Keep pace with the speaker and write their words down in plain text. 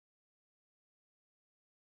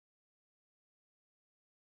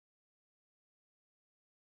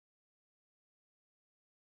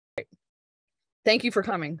thank you for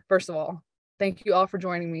coming. First of all, thank you all for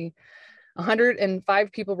joining me.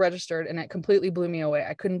 105 people registered, and it completely blew me away.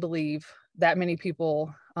 I couldn't believe that many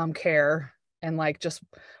people care and like just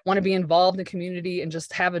want to be involved in the community and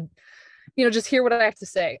just have a, just hear what I have to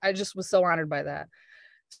say. I just was so honored by that.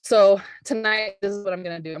 So tonight, this is what I'm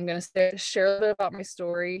going to do. I'm going to share a little bit about my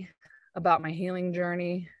story, about my healing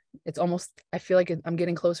journey. It's almost, I feel like I'm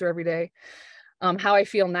getting closer every day. How I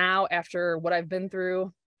feel now after what I've been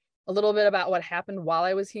through, a little bit about what happened while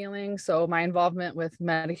I was healing. So my involvement with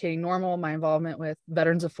Medicating Normal, my involvement with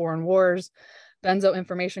Veterans of Foreign Wars, Benzo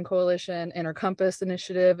Information Coalition, Inner Compass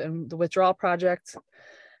Initiative, and the Withdrawal Project.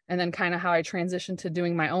 And then kind of how I transitioned to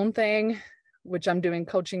doing my own thing, which I'm doing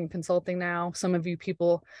coaching and consulting now. Some of you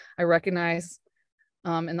people I recognize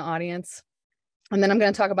in the audience. And then I'm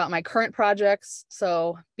going to talk about my current projects.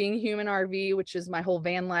 So Being Human RV, which is my whole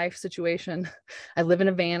van life situation. I live in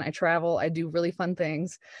a van, I travel, I do really fun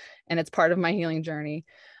things, and it's part of my healing journey.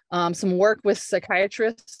 Some work with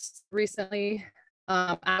psychiatrists recently,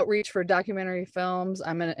 outreach for documentary films.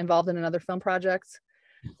 I'm involved in another film project,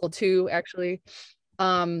 well, two actually,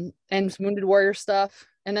 and some Wounded Warrior stuff.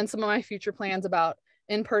 And then some of my future plans about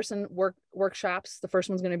in-person workshops. The first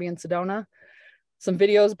one's going to be in Sedona. Some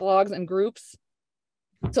videos, blogs, and groups.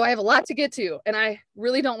 So I have a lot to get to, and I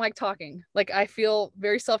really don't like talking. Like, I feel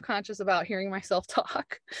very self-conscious about hearing myself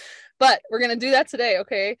talk, but we're going to do that today.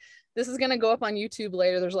 Okay. This is going to go up on YouTube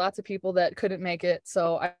later. There's lots of people that couldn't make it.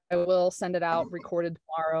 So I will send it out recorded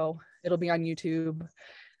tomorrow. It'll be on YouTube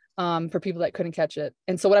for people that couldn't catch it.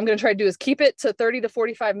 And so what I'm going to try to do is keep it to 30 to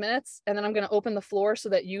 45 minutes. And then I'm going to open the floor so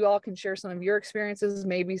that you all can share some of your experiences,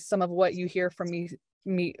 maybe some of what you hear from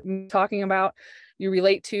me talking about, you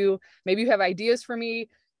relate to. Maybe you have ideas for me.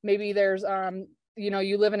 Maybe there's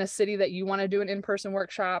you live in a city that you want to do an in-person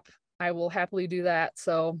workshop. I will happily do that.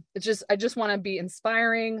 So I just want to be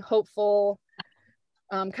inspiring, hopeful,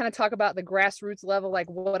 kind of talk about the grassroots level, like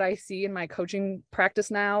what I see in my coaching practice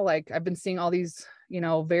now. Like, I've been seeing all these,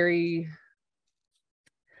 very,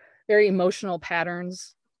 very emotional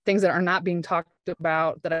patterns, things that are not being talked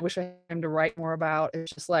about that I wish I had time to write more about.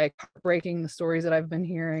 It's just like heartbreaking, the stories that I've been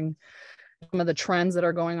hearing, some of the trends that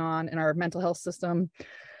are going on in our mental health system.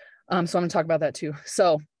 So I'm going to talk about that too.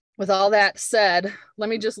 So with all that said, let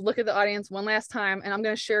me just look at the audience one last time, and I'm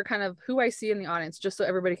going to share kind of who I see in the audience, just so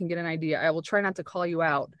everybody can get an idea. I will try not to call you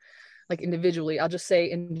out like individually. I'll just say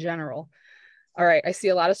in general. All right. I see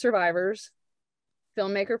a lot of survivors.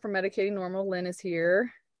 Filmmaker for Medicating Normal, Lynn, is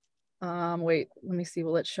here. Wait, let me see.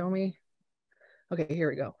 Will it show me? Okay, here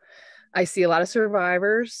we go. I see a lot of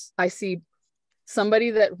survivors. I see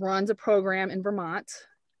somebody that runs a program in Vermont.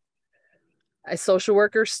 A social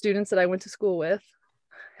worker, students that I went to school with.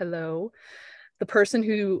 Hello. The person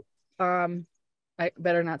who, I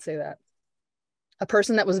better not say that. A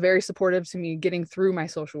person that was very supportive to me getting through my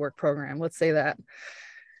social work program. Let's say that.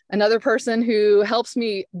 Another person who helps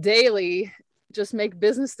me daily just make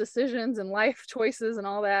business decisions and life choices and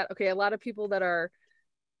all that. Okay, a lot of people that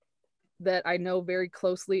I know very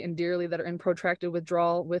closely and dearly that are in protracted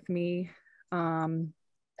withdrawal with me, fellow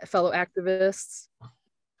activists,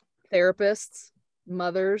 therapists,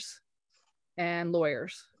 mothers, and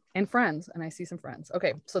lawyers, and friends. And I see some friends.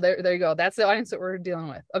 Okay, so there you go. That's the audience that we're dealing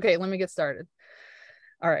with. Okay, let me get started.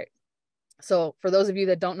 All right. So for those of you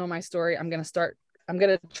that don't know my story, I'm going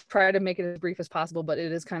to try to make it as brief as possible, but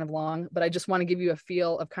it is kind of long. But I just want to give you a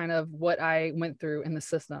feel of kind of what I went through in the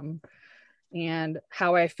system and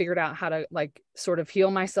how I figured out how to like sort of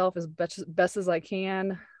heal myself as best as I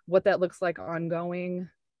can, what that looks like ongoing,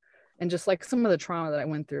 and just like some of the trauma that I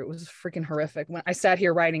went through. It was freaking horrific. When I sat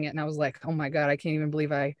here writing it and I was like, oh my God, I can't even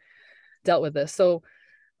believe I dealt with this. So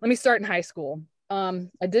let me start in high school. I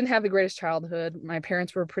didn't have the greatest childhood. My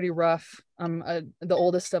parents were pretty rough. I'm the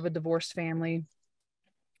oldest of a divorced family.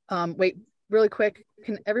 Wait, really quick.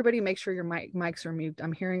 Can everybody make sure your mics are mute?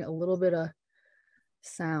 I'm hearing a little bit of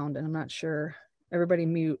sound and I'm not sure. Everybody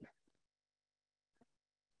mute.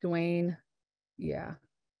 Dwayne. Yeah,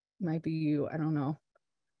 might be you. I don't know.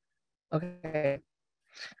 Okay.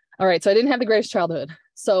 All right. So I didn't have the greatest childhood.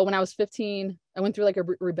 So when I was 15, I went through like a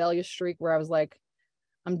rebellious streak where I was like,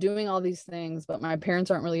 I'm doing all these things, but my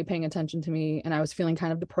parents aren't really paying attention to me. And I was feeling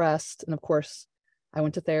kind of depressed. And of course, I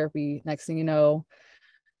went to therapy. Next thing you know,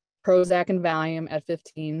 Prozac and Valium at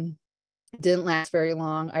 15. It didn't last very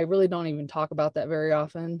long. I really don't even talk about that very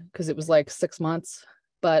often because it was like 6 months,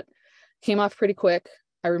 but came off pretty quick.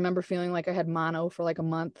 I remember feeling like I had mono for like a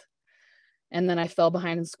month. And then I fell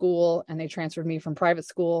behind in school and they transferred me from private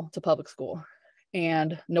school to public school.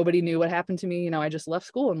 And nobody knew what happened to me. I just left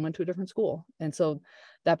school and went to a different school. And so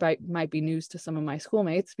that might be news to some of my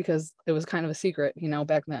schoolmates because it was kind of a secret,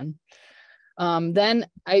 back then. Then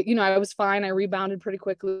I was fine. I rebounded pretty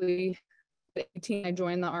quickly. At 18, I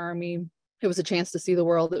joined the Army. It was a chance to see the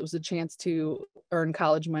world. It was a chance to earn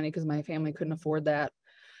college money because my family couldn't afford that.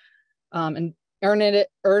 And earned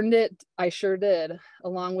it. I sure did.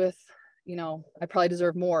 Along with, I probably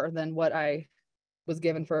deserve more than what I was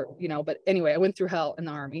given for, but anyway, I went through hell in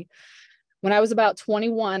the Army. When I was about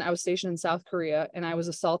 21, I was stationed in South Korea, and I was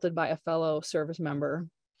assaulted by a fellow service member.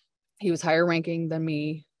 He was higher ranking than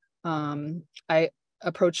me. I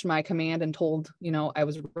approached my command and told, I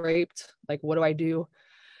was raped. Like, what do I do?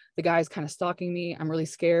 The guy's kind of stalking me. I'm really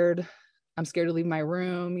scared. I'm scared to leave my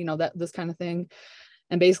room, this kind of thing.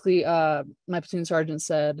 And basically, my platoon sergeant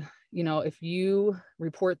said, if you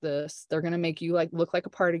report this, they're going to make you look like a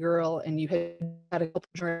party girl, and you had a couple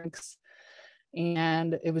drinks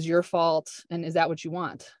and it was your fault. And is that what you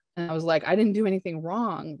want? And I was like, I didn't do anything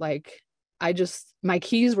wrong. Like, my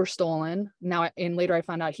keys were stolen. And later I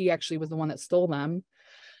found out he actually was the one that stole them.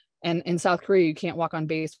 And in South Korea, you can't walk on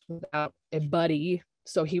base without a buddy.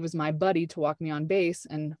 So he was my buddy to walk me on base.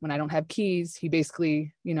 And when I don't have keys, he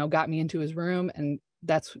basically, got me into his room. And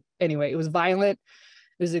anyway, it was violent.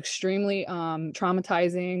 It was extremely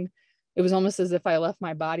traumatizing. It was almost as if I left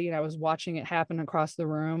my body and I was watching it happen across the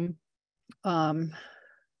room. And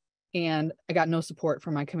I got no support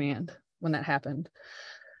from my command when that happened.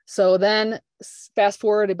 So then fast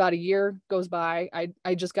forward about a year goes by.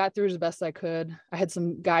 I just got through as best I could. I had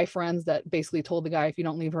some guy friends that basically told the guy, if you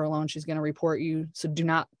don't leave her alone, she's going to report you. So do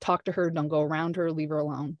not talk to her. Don't go around her, leave her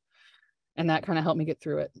alone. And that kind of helped me get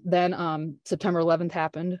through it. Then September 11th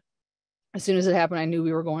happened. As soon as it happened, I knew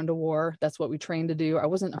we were going to war. That's what we trained to do. I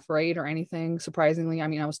wasn't afraid or anything, surprisingly. I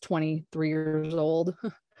mean, I was 23 years old.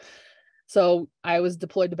 So I was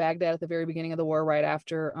deployed to Baghdad at the very beginning of the war, right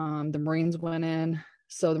after the Marines went in.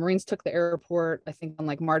 So the Marines took the airport, I think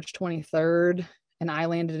on March 23rd, and I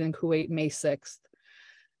landed in Kuwait May 6th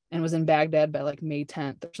and was in Baghdad by May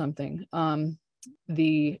 10th or something.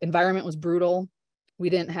 The environment was brutal. We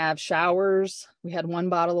didn't have showers. We had 1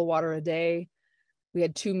 bottle of water a day. We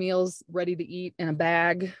had 2 meals ready to eat in a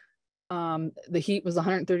bag. The heat was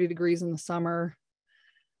 130 degrees in the summer.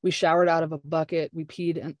 We showered out of a bucket. We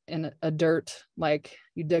peed in a dirt, like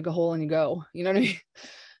you dig a hole and you go, you know what I mean?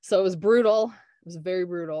 So it was brutal. It was very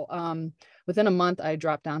brutal. Within a month, I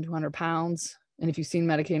dropped down to 100 pounds. And if you've seen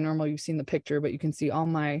Medicaid Normal, you've seen the picture, but you can see all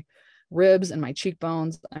my ribs and my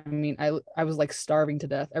cheekbones. I mean, I was starving to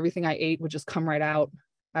death. Everything I ate would just come right out.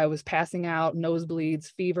 I was passing out,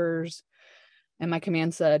 nosebleeds, fevers. And my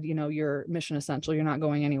command said, you're mission essential. You're not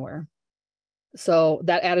going anywhere. So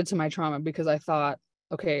that added to my trauma because I thought,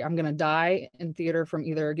 okay, I'm going to die in theater from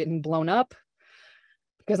either getting blown up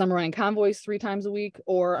because I'm running convoys 3 times a week,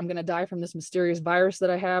 or I'm going to die from this mysterious virus that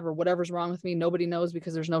I have, or whatever's wrong with me. Nobody knows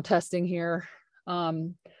because there's no testing here.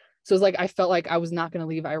 So it's I felt like I was not going to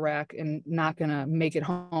leave Iraq and not going to make it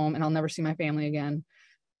home, and I'll never see my family again.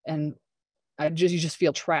 And you just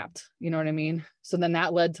feel trapped. You know what I mean? So then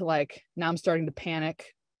that led to now I'm starting to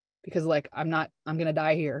panic because I'm going to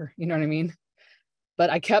die here. You know what I mean? But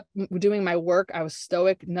I kept doing my work. I was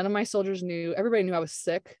stoic. None of my soldiers knew. Everybody knew I was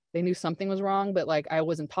sick. They knew something was wrong, but I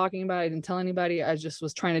wasn't talking about it. I didn't tell anybody. I just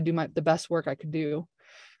was trying to do the best work I could do.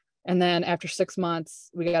 And then after 6 months,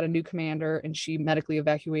 we got a new commander, and she medically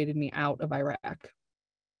evacuated me out of Iraq.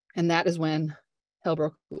 And that is when hell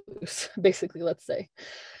broke loose, basically, let's say.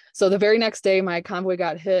 So the very next day, my convoy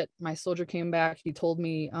got hit. My soldier came back. He told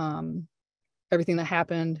me everything that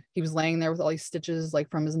happened. He was laying there with all these stitches,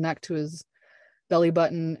 from his neck to his belly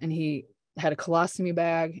button, and he had a colostomy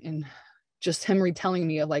bag, and just him retelling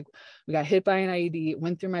me of we got hit by an IED, it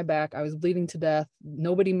went through my back, I was bleeding to death,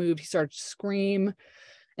 nobody moved, he started to scream.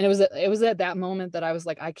 And it was at that moment that I was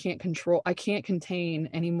I can't contain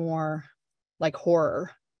anymore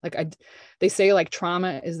horror. They say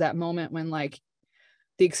trauma is that moment when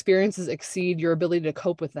the experiences exceed your ability to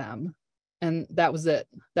cope with them. And that was it.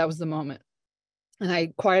 That was the moment. And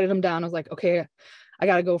I quieted him down. I was okay, I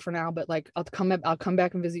gotta go for now, but I'll come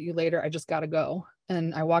back and visit you later. I just gotta go.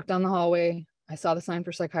 And I walked down the hallway. I saw the sign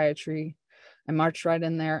for psychiatry. I marched right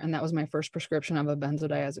in there, and that was my first prescription of a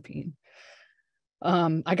benzodiazepine.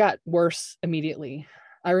 I got worse immediately.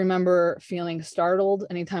 I remember feeling startled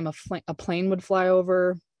anytime a plane would fly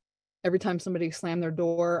over. Every time somebody slammed their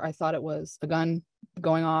door, I thought it was a gun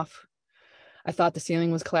going off. I thought the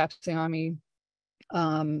ceiling was collapsing on me.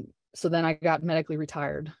 So then I got medically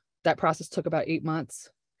retired. That process took about 8 months.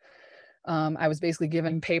 I was basically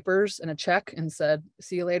given papers and a check and said,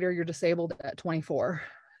 see you later, you're disabled at 24.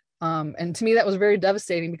 And to me, that was very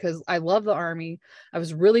devastating because I love the Army. I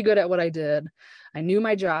was really good at what I did. I knew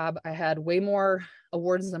my job. I had way more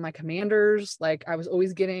awards than my commanders. I was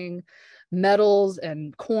always getting medals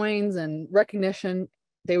and coins and recognition.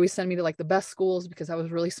 They always send me to like the best schools because I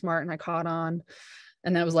was really smart and I caught on.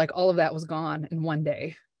 And then it was like all of that was gone in one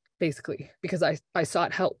day, basically, because I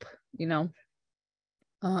sought help, you know.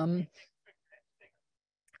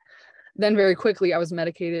 Then very quickly I was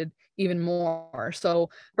medicated even more. So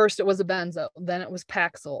first it was a benzo, then it was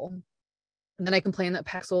Paxil. And then I complained that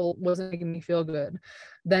Paxil wasn't making me feel good.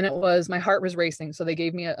 Then it was my heart was racing, so they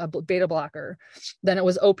gave me a beta blocker. Then it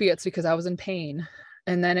was opiates because I was in pain.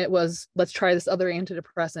 And then it was, let's try this other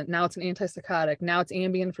antidepressant. Now it's an antipsychotic. Now it's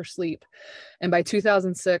Ambien for sleep. And by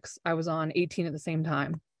 2006, I was on 18 at the same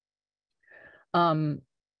time.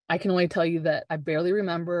 I can only tell you that I barely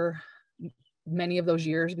remember many of those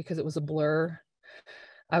years because it was a blur.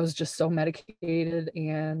 I was just so medicated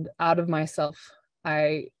and out of myself.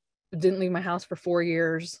 I didn't leave my house for 4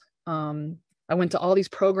 years. I went to all these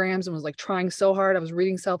programs and was like trying so hard. I was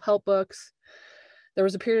reading self-help books. There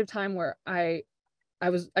was a period of time where I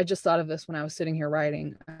just thought of this when I was sitting here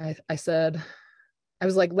writing. I said, I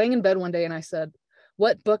was like laying in bed one day and I said,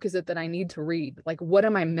 what book is it that I need to read? Like, what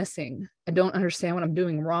am I missing? I don't understand what I'm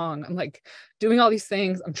doing wrong. I'm like doing all these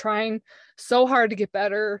things. I'm trying so hard to get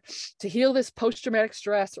better, to heal this post-traumatic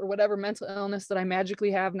stress or whatever mental illness that I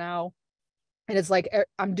magically have now. And it's like,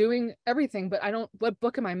 I'm doing everything, but what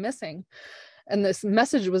book am I missing? And this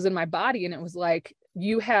message was in my body. And it was like,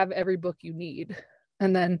 you have every book you need.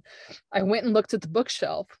 And then I went and looked at the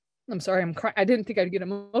bookshelf. I'm sorry, I'm crying. I didn't think I'd get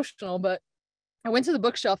emotional, but I went to the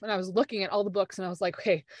bookshelf and I was looking at all the books and I was like,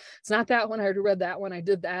 okay, it's not that one. I already read that one. I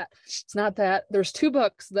did that. It's not that. There's 2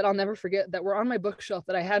 books that I'll never forget that were on my bookshelf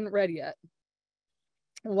that I hadn't read yet.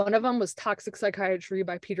 One of them was Toxic Psychiatry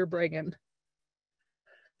by Peter Bregan.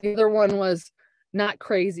 The other one was Not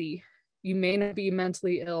Crazy, You May Not Be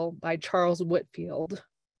Mentally Ill by Charles Whitfield.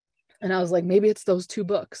 And I was like, maybe it's those 2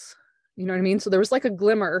 books. You know what I mean? So there was like a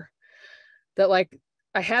glimmer that like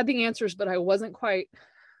I had the answers, but I wasn't quite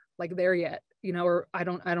like there yet, you know, or I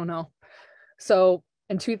don't know. So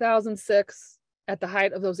in 2006, at the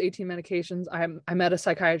height of those 18 medications, I met a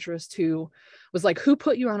psychiatrist who was like, who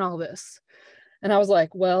put you on all this? And I was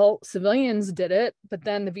like, well, civilians did it, but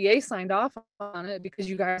then the VA signed off on it because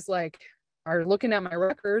you guys like are looking at my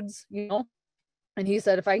records, you know? And he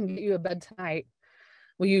said, if I can get you a bed tonight,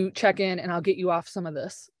 will you check in and I'll get you off some of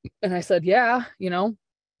this? And I said, yeah, you know?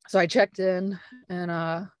 So I checked in and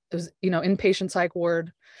it was, you know, inpatient psych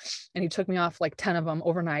ward. And he took me off like 10 of them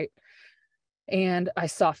overnight. And I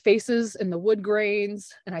saw faces in the wood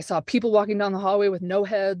grains and I saw people walking down the hallway with no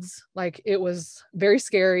heads. Like it was very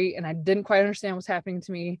scary and I didn't quite understand what's happening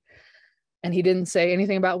to me. And he didn't say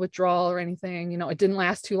anything about withdrawal or anything. You know, it didn't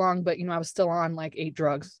last too long, but, you know, I was still on like 8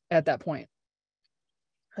 drugs at that point.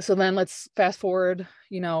 So then let's fast forward,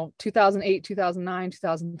 you know, 2008, 2009,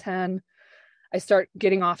 2010. I start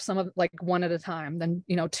getting off some of like one at a time. Then,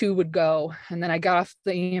 you know, 2 would go. And then I got off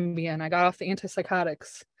the Ambien, I got off the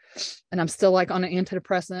antipsychotics. And I'm still like on an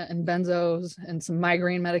antidepressant and benzos and some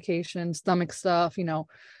migraine medication, stomach stuff, you know,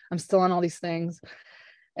 I'm still on all these things.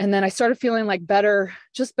 And then I started feeling like better,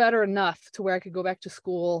 just better enough to where I could go back to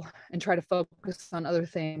school and try to focus on other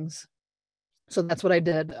things. So that's what I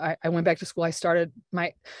did. I went back to school. I started,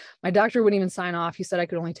 my doctor wouldn't even sign off. He said I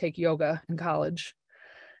could only take yoga in college.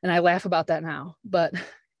 And I laugh about that now, but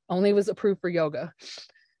only was approved for yoga.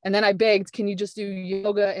 And then I begged, can you just do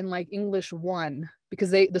yoga in like English 1?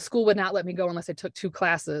 Because the school would not let me go unless I took 2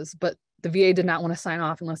 classes, but the VA did not want to sign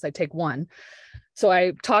off unless I take 1. So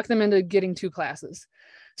I talked them into getting 2 classes.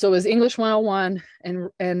 So it was English 101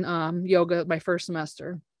 and yoga my first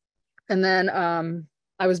semester. And then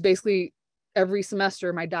I was basically every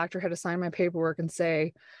semester, my doctor had to sign my paperwork and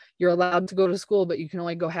say, you're allowed to go to school, but you can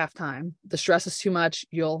only go half time. The stress is too much.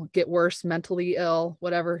 You'll get worse, mentally ill,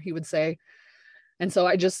 whatever he would say. And so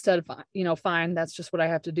I just said, you know, fine, that's just what I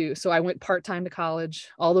have to do. So I went part-time to college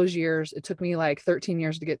all those years. It took me like 13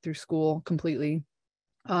 years to get through school completely.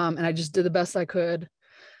 And I just did the best I could.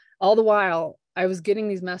 All the while I was getting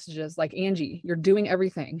these messages like, Angie, you're doing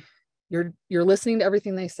everything. You're listening to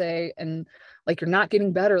everything they say. And like, you're not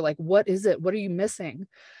getting better. Like, what is it? What are you missing?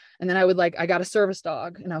 And then I got a service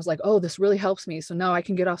dog and I was like, oh, this really helps me. So now I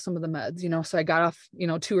can get off some of the meds, you know? So I got off, you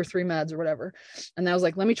know, 2 or 3 meds or whatever. And I was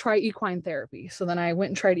like, let me try equine therapy. So then I went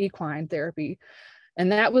and tried equine therapy.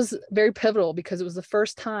 And that was very pivotal because it was the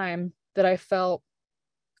first time that I felt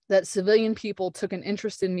that civilian people took an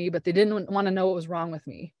interest in me, but they didn't want to know what was wrong with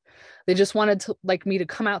me. They just wanted to like me to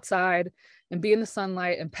come outside and be in the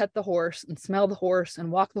sunlight and pet the horse and smell the horse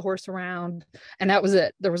and walk the horse around. And that was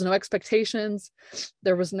it. There was no expectations.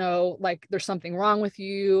 There was no, like, there's something wrong with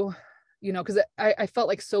you, you know, because I felt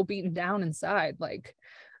like so beaten down inside. Like,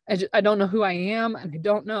 I don't know who I am and I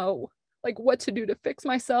don't know like what to do to fix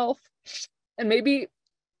myself. And maybe,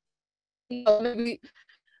 maybe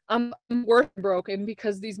I'm worth broken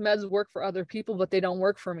because these meds work for other people, but they don't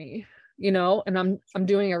work for me, and I'm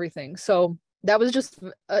doing everything. So that was just,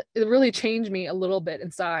 it really changed me a little bit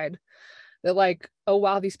inside, that like, oh,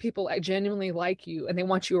 wow, these people, I genuinely like you and they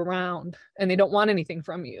want you around and they don't want anything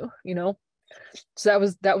from you, So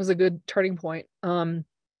that was a good turning point. And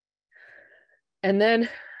then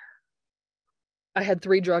I had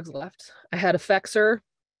 3 drugs left. I had Effexor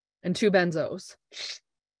and 2 benzos.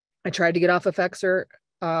 I tried to get off Effexor.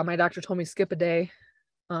 My doctor told me skip a day.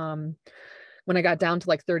 When I got down to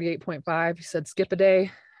like 38.5, he said skip a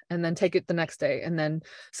day and then take it the next day, and then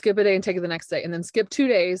skip a day and take it the next day, and then skip 2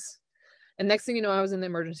 days. And next thing you know, I was in the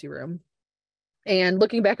emergency room. And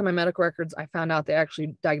looking back at my medical records, I found out they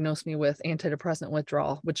actually diagnosed me with antidepressant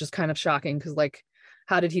withdrawal, which is kind of shocking because, like,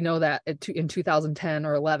 how did he know that in 2010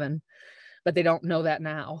 or 11? But they don't know that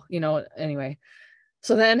now, anyway.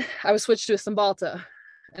 So then I was switched to a Cymbalta,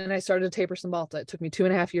 and I started to taper Cymbalta. It took me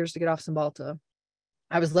 2.5 years to get off Cymbalta.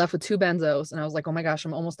 I was left with 2 benzos, and I was like, oh my gosh,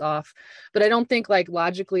 I'm almost off. But I don't think, like,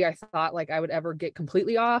 logically I thought like I would ever get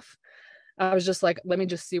completely off. I was just like, let me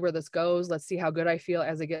just see where this goes. Let's see how good I feel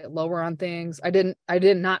as I get lower on things. I did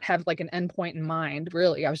not have like an endpoint in mind,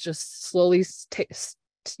 really. I was just slowly,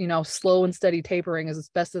 slow and steady tapering as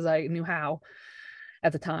best as I knew how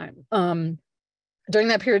at the time. During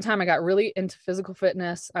that period of time, I got really into physical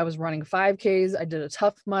fitness. I was running 5Ks. I did a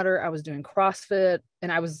Tough Mudder. I was doing CrossFit,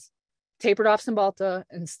 and I was tapered off Cymbalta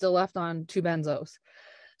and still left on 2 benzos.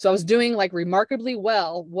 So I was doing like remarkably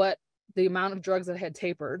well what the amount of drugs that I had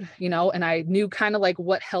tapered, and I knew kind of like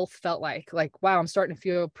what health felt like, wow, I'm starting to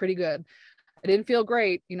feel pretty good. I didn't feel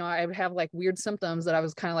great. I would have like weird symptoms that I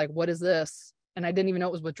was kind of like, what is this? And I didn't even know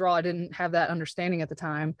it was withdrawal. I didn't have that understanding at the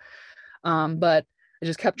time. But I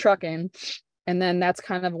just kept trucking. And then that's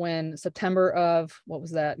kind of when September of, what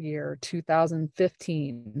was that year?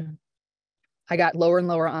 2015, I got lower and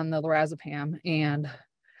lower on the lorazepam, and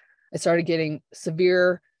I started getting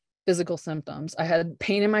severe physical symptoms. I had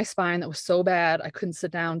pain in my spine that was so bad I couldn't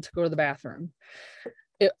sit down to go to the bathroom.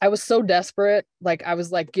 I was so desperate. Like, I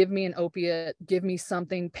was like, give me an opiate, give me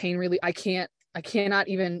something pain relief. I cannot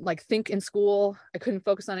even like think in school. I couldn't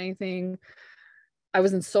focus on anything. I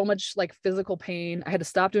was in so much like physical pain. I had to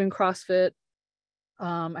stop doing CrossFit.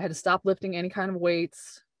 I had to stop lifting any kind of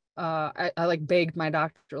weights. I like begged my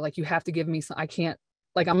doctor, like, you have to give me some, I can't,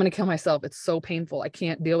 like, I'm going to kill myself. It's so painful. I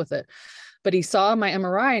can't deal with it. But he saw my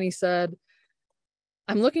MRI and he said,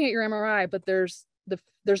 I'm looking at your MRI, but there's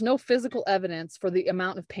no physical evidence for the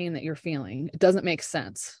amount of pain that you're feeling. It doesn't make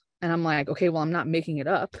sense. And I'm like, okay, well, I'm not making it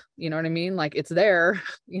up. You know what I mean? Like, it's there,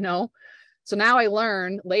 So now I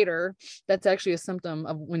learned later that's actually a symptom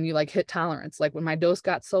of when you like hit tolerance. Like, when my dose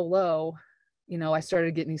got so low, I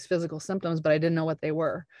started getting these physical symptoms, but I didn't know what they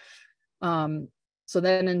were. So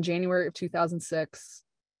then in January of 2006,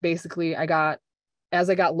 basically as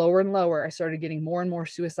I got lower and lower, I started getting more and more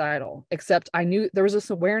suicidal, except I knew there was this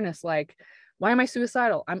awareness, like, why am I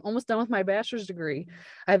suicidal? I'm almost done with my bachelor's degree.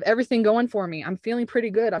 I have everything going for me. I'm feeling pretty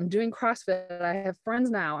good. I'm doing CrossFit. I have friends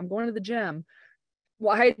now. I'm going to the gym.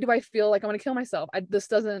 Why do I feel like I'm going to kill myself? This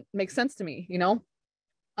doesn't make sense to me,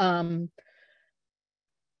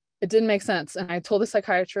 It didn't make sense. And I told the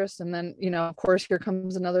psychiatrist, and then, of course, here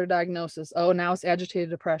comes another diagnosis. Oh, now it's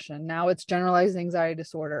agitated depression. Now it's generalized anxiety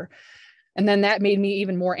disorder. And then that made me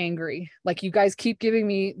even more angry. Like, you guys keep giving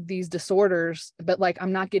me these disorders, but like,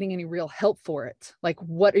 I'm not getting any real help for it. Like,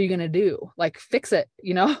 what are you going to do? Like, fix it,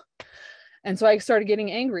 And so I started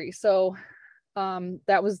getting angry. So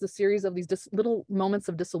that was the series of these little moments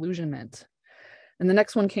of disillusionment. And the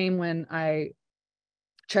next one came when I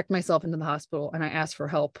checked myself into the hospital and I asked for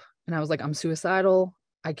help. And I was like, I'm suicidal.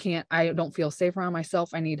 I don't feel safe around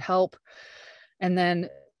myself. I need help. And then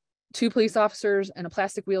 2 police officers in a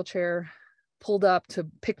plastic wheelchair pulled up to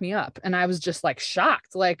pick me up. And I was just like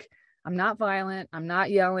shocked. Like, I'm not violent. I'm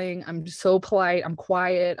not yelling. I'm just so polite. I'm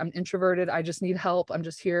quiet. I'm introverted. I just need help. I'm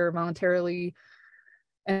just here voluntarily.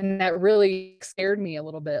 And that really scared me a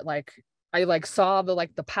little bit. Like, I like saw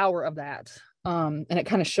the power of that. And it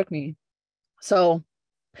kind of shook me. So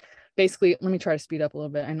basically, let me try to speed up a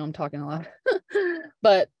little bit. I know I'm talking a lot,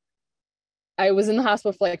 but I was in the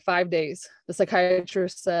hospital for like 5 days. The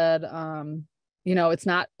psychiatrist said,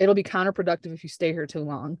 it'll be counterproductive if you stay here too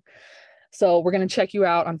long. So we're going to check you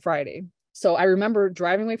out on Friday. So I remember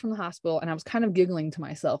driving away from the hospital and I was kind of giggling to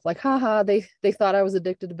myself, like, haha, they thought I was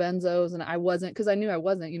addicted to benzos and I wasn't, because I knew I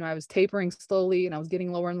wasn't. I was tapering slowly and I was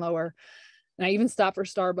getting lower and lower. And I even stopped for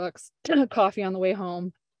Starbucks coffee on the way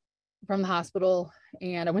home from the hospital.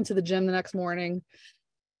 And I went to the gym the next morning.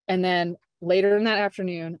 And then later in that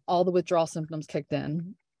afternoon, all the withdrawal symptoms kicked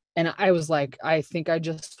in. And I was like, I think I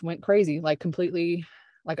just went crazy, like completely,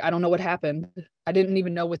 like, I don't know what happened. I didn't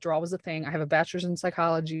even know withdrawal was a thing. I have a bachelor's in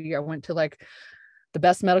psychology. I went to like the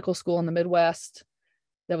best medical school in the Midwest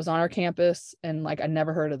that was on our campus. And like, I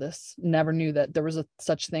never heard of this, never knew that there was a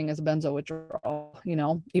such thing as a benzo withdrawal, you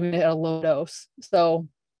know, even at a low dose. So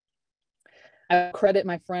I credit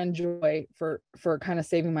my friend Joy for kind of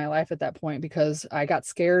saving my life at that point, because I got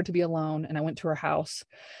scared to be alone and I went to her house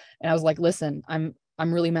and I was like, listen, I'm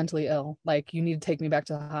really mentally ill. Like, you need to take me back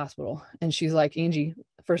to the hospital. And she's like, Angie,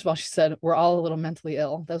 first of all, she said, we're all a little mentally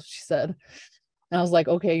ill. That's what she said. And I was like,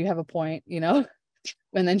 okay, you have a point, you know?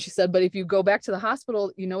 And then she said, but if you go back to the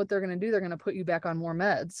hospital, you know what they're going to do? They're going to put you back on more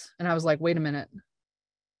meds. And I was like, wait a minute.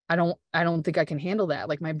 I don't think I can handle that.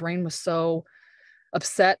 Like, my brain was so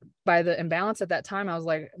upset by the imbalance at that time. I was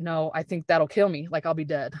like, no, I think that'll kill me. Like, I'll be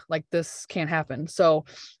dead. Like, this can't happen. So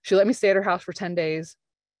she let me stay at her house for 10 days.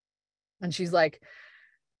 And she's like,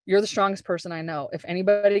 you're the strongest person I know. If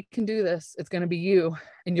anybody can do this, it's going to be you.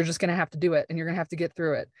 And you're just going to have to do it. And you're going to have to get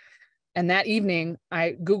through it. And that evening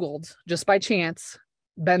I Googled, just by chance,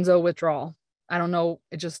 benzo withdrawal. I don't know.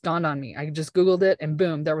 It just dawned on me. I just Googled it and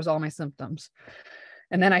boom, there was all my symptoms.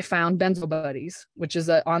 And then I found Benzo Buddies, which is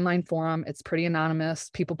an online forum. It's pretty anonymous.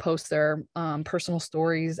 People post their personal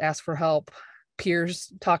stories, ask for help.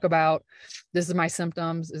 Peers talk about, this is my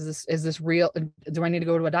symptoms. Is this real? Do I need to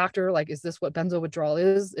go to a doctor? Like, is this what benzo withdrawal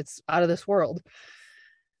is? It's out of this world.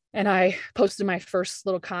 And I posted my first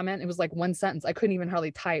little comment. It was like one sentence. I couldn't even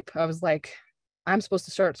hardly type. I was like, I'm supposed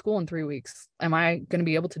to start school in 3 weeks. Am I going to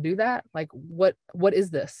be able to do that? Like, what is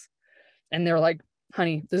this? And they're like,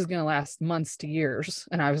 honey, this is going to last months to years.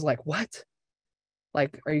 And I was like, what?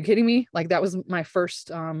 Like, are you kidding me? Like, that was my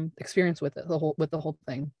first experience with it, the whole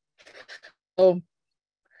thing. So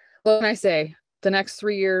what can I say? The next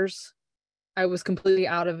 3 years, I was completely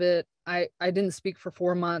out of it. I didn't speak for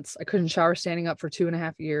 4 months. I couldn't shower standing up for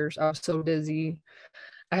 2.5 years. I was so dizzy.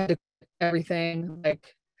 I had to quit everything.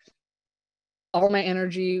 Like, all my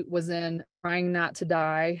energy was in trying not to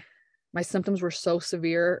die. My symptoms were so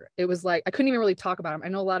severe. It was like, I couldn't even really talk about them. I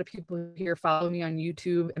know a lot of people here follow me on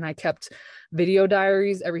YouTube, and I kept video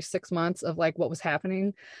diaries every 6 months of like what was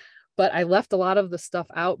happening. But I left a lot of the stuff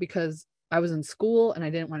out because I was in school and I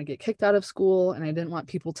didn't want to get kicked out of school, and I didn't want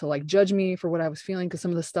people to like judge me for what I was feeling, because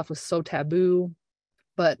some of the stuff was so taboo.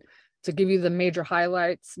 But to give you the major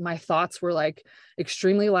highlights, my thoughts were like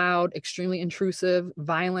extremely loud, extremely intrusive,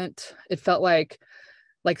 violent. It felt like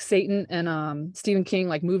Satan and Stephen King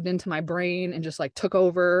like moved into my brain and just like took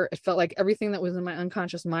over. It felt like everything that was in my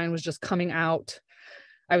unconscious mind was just coming out.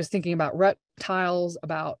 I was thinking about reptiles,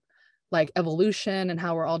 about like evolution and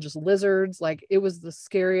how we're all just lizards. Like, it was the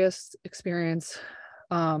scariest experience.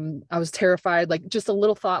 I was terrified. Like, just a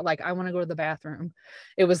little thought, like, I want to go to the bathroom.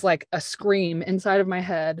 It was like a scream inside of my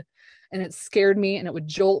head, and it scared me and it would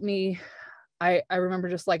jolt me. I remember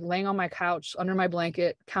just like laying on my couch under my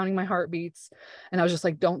blanket, counting my heartbeats. And I was just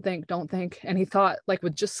like, don't think. And he thought like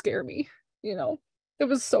would just scare me. You know, it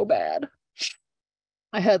was so bad.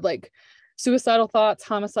 I had like suicidal thoughts,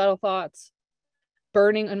 homicidal thoughts,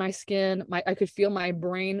 burning in my skin. I could feel my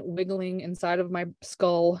brain wiggling inside of my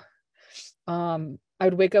skull. I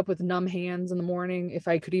would wake up with numb hands in the morning if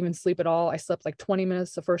I could even sleep at all. I slept like 20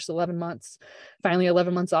 minutes the first 11 months. Finally,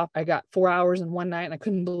 11 months off, I got 4 hours in one night and I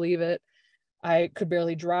couldn't believe it. I could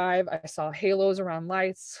barely drive. I saw halos around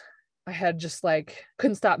lights. I had just like,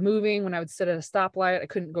 couldn't stop moving when I would sit at a stoplight. I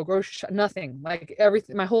couldn't go grocery shop, nothing. Like,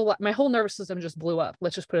 everything, my whole nervous system just blew up.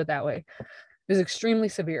 Let's just put it that way. It was extremely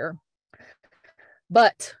severe.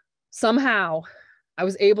 But somehow I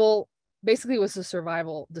was able, basically it was a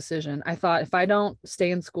survival decision. I thought, if I don't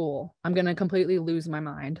stay in school, I'm going to completely lose my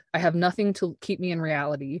mind. I have nothing to keep me in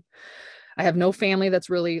reality. I have no family that's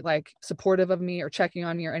really like supportive of me or checking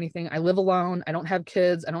on me or anything. I live alone. I don't have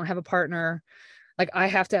kids. I don't have a partner. Like, I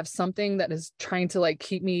have to have something that is trying to like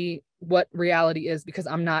keep me what reality is, because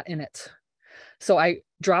I'm not in it. So I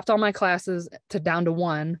dropped all my classes down to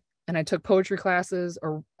one, and I took poetry classes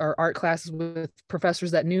or art classes with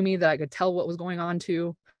professors that knew me, that I could tell what was going on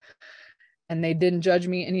to. And they didn't judge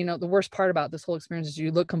me. And, you know, the worst part about this whole experience is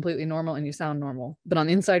you look completely normal and you sound normal, but on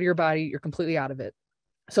the inside of your body, you're completely out of it.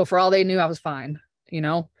 So for all they knew, I was fine, you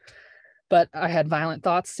know, but I had violent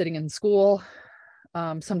thoughts sitting in school.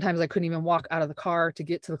 Sometimes I couldn't even walk out of the car to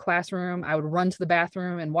get to the classroom. I would run to the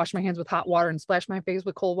bathroom and wash my hands with hot water and splash my face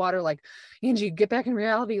with cold water. Like, Angie, get back in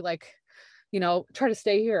reality. Like, you know, try to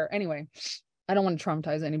stay here. Anyway, I don't want to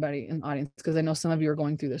traumatize anybody in the audience, because I know some of you are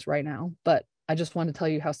going through this right now, but I just want to tell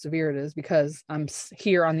you how severe it is, because I'm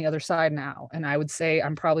here on the other side now. And I would say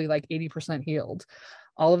I'm probably like 80% healed.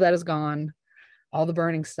 All of that is gone. All the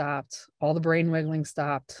burning stopped. All the brain wiggling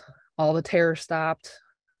stopped. All the terror stopped.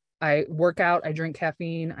 I work out. I drink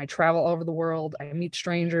caffeine. I travel all over the world. I meet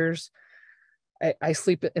strangers. I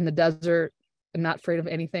sleep in the desert. I'm not afraid of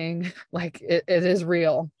anything. Like it is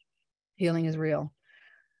real. Healing is real.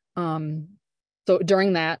 So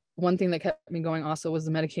during that, one thing that kept me going also was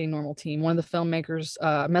the Medicating Normal team. One of the filmmakers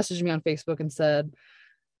messaged me on Facebook and said,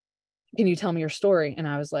 can you tell me your story? And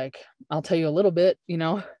I was like, I'll tell you a little bit, you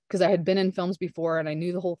know, because I had been in films before and I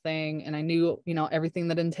knew the whole thing and I knew, you know, everything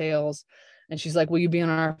that entails. And she's like, will you be in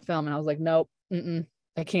our film? And I was like, nope,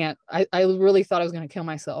 I can't. I really thought I was going to kill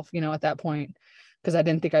myself, you know, at that point, because I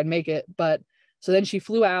didn't think I'd make it. But so then she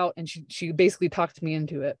flew out and she basically talked me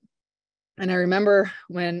into it. And I remember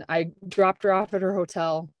when I dropped her off at her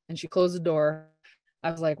hotel and she closed the door, I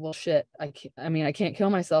was like, well, shit, I can't kill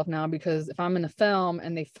myself now, because if I'm in the film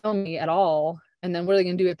and they film me at all, and then what are they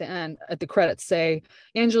going to do at the end, at the credits, say,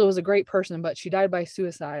 Angela was a great person, but she died by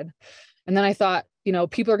suicide. And then I thought, you know,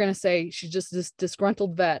 people are going to say she's just this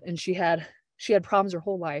disgruntled vet and she had problems her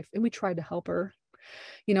whole life and we tried to help her,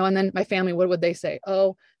 you know. And then my family, what would they say?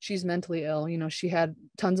 Oh, she's mentally ill. You know, she had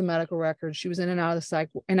tons of medical records. She was in and out of the psych.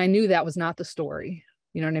 And I knew that was not the story.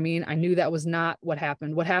 You know what I mean? I knew that was not what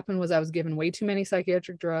happened. What happened was I was given way too many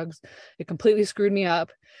psychiatric drugs. It completely screwed me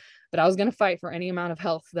up, but I was going to fight for any amount of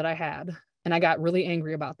health that I had. And I got really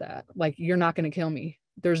angry about that. Like, you're not going to kill me.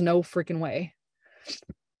 There's no freaking way.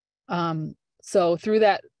 So through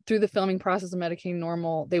the filming process of Medicating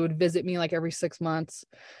Normal, they would visit me like every 6 months.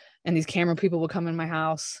 And these camera people would come in my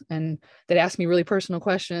house and they'd ask me really personal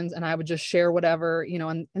questions and I would just share whatever, you know,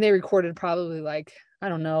 and they recorded probably like, I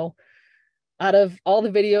don't know, out of all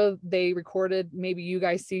the video they recorded, maybe you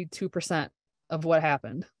guys see 2% of what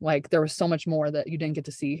happened. Like there was so much more that you didn't get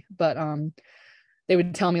to see, but they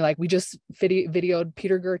would tell me like, we just videoed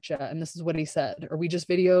Peter Gertcha and this is what he said, or we just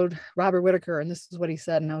videoed Robert Whitaker and this is what he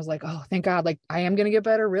said. And I was like, oh, thank God, like I am going to get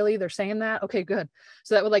better. Really? They're saying that? Okay, good.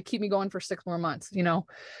 So that would like keep me going for 6 more months, you know?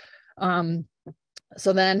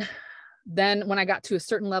 So then when I got to a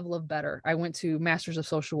certain level of better, I went to Masters of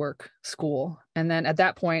Social Work school. And then at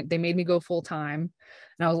that point they made me go full time.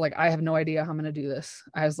 And I was like, I have no idea how I'm going to do this.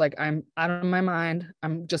 I was like, I'm out of my mind.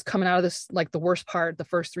 I'm just coming out of this, like the worst part. The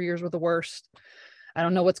first 3 years were the worst. I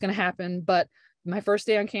don't know what's going to happen. But my first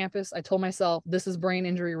day on campus, I told myself, this is brain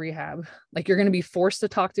injury rehab. Like you're going to be forced to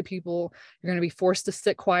talk to people. You're going to be forced to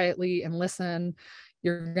sit quietly and listen.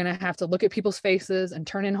 You're going to have to look at people's faces and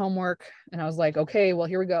turn in homework. And I was like, okay, well,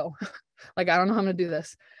 here we go. Like, I don't know how I'm going to do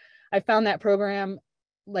this. I found that program,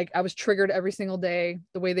 like I was triggered every single day.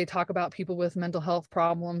 The way they talk about people with mental health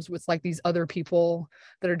problems with like these other people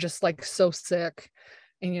that are just like so sick.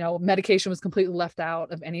 And, you know, medication was completely left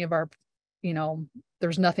out of any of our, you know,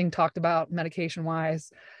 there's nothing talked about medication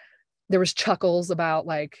wise. There was chuckles about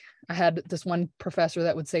like, I had this one professor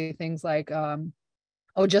that would say things like,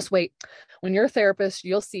 oh, just wait. When you're a therapist,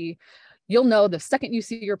 you'll know the second you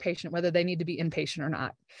see your patient, whether they need to be inpatient or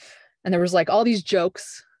not. And there was like all these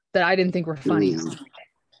jokes that I didn't think were funny.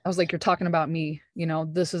 I was like, you're talking about me, you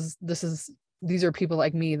know, these are people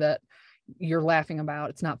like me that you're laughing about.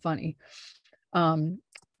 It's not funny.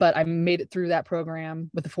 But I made it through that program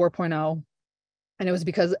with the 4.0. And it was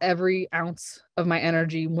because every ounce of my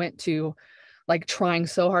energy went to like trying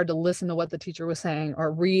so hard to listen to what the teacher was saying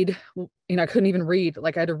or read. You know, I couldn't even read.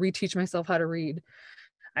 Like I had to reteach myself how to read.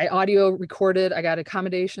 I audio recorded. I got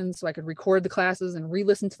accommodations so I could record the classes and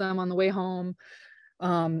re-listen to them on the way home.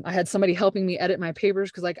 I had somebody helping me edit my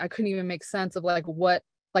papers because like I couldn't even make sense of like what,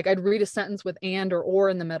 like I'd read a sentence with and or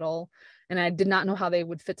in the middle and I did not know how they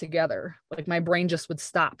would fit together. Like my brain just would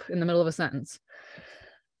stop in the middle of a sentence.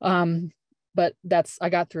 But I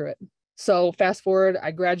got through it. So fast forward,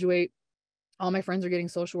 I graduate. All my friends are getting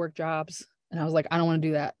social work jobs. And I was like, I don't want to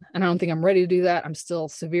do that. And I don't think I'm ready to do that. I'm still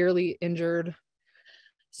severely injured.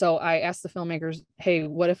 So I asked the filmmakers, hey,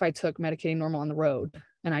 what if I took Medicating Normal on the road?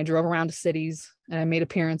 And I drove around to cities and I made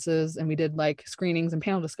appearances and we did like screenings and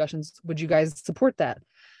panel discussions. Would you guys support that?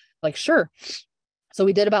 Like, sure. So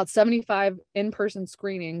we did about 75 in-person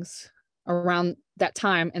screenings around that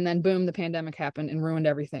time. And then boom, the pandemic happened and ruined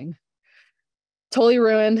everything. Totally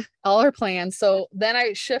ruined all our plans. So then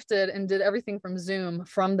I shifted and did everything from Zoom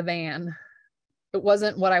from the van. It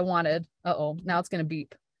wasn't what I wanted. Uh-oh, now it's going to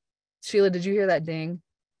beep. Sheila, did you hear that ding?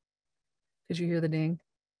 Did you hear the ding?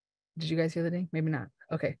 Did you guys hear the ding? Maybe not.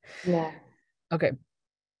 Okay. Yeah. Okay.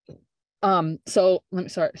 So let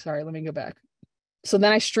me go back. So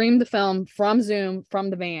then I streamed the film from Zoom from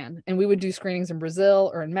the van and we would do screenings in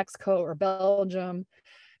Brazil or in Mexico or Belgium.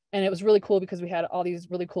 And it was really cool because we had all these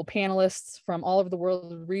really cool panelists from all over the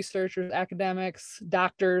world, researchers, academics,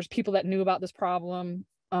 doctors, people that knew about this problem.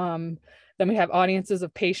 Then we have audiences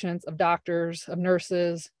of patients, of doctors, of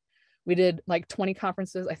nurses. We did like 20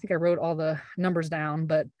 conferences. I think I wrote all the numbers down,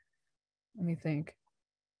 but let me think.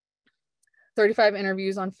 35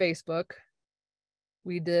 interviews on Facebook.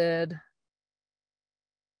 We did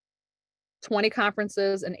 20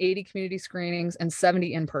 conferences and 80 community screenings and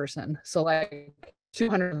 70 in person. So like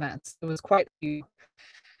 200 events. It was quite a few.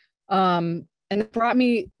 And it brought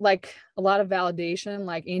me like a lot of validation,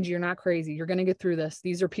 like, Angie, you're not crazy. You're going to get through this.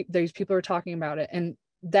 These people are talking about it. And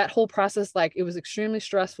that whole process, like, it was extremely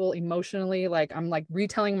stressful emotionally. Like, I'm like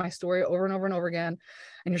retelling my story over and over and over again.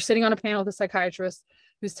 And you're sitting on a panel with a psychiatrist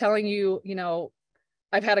who's telling you, you know,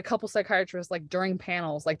 I've had a couple psychiatrists like during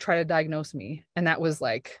panels, like try to diagnose me. And that was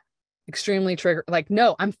like extremely triggered. Like,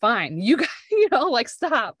 no, I'm fine. You guys, you know, like,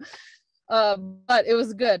 stop. But it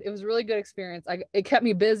was good. It was a really good experience. It kept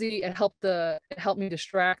me busy. It helped me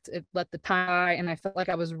distract. It let the time by, and I felt like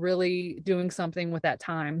I was really doing something with that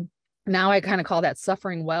time. Now I kind of call that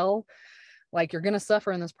suffering well. Like, you're going to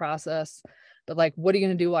suffer in this process, but like, what are you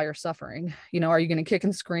going to do while you're suffering? You know, are you going to kick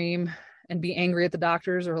and scream and be angry at the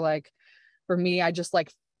doctors? Or like, for me, I just like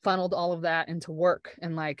funneled all of that into work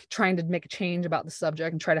and like trying to make a change about the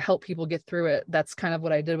subject and try to help people get through it. That's kind of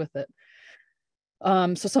what I did with it.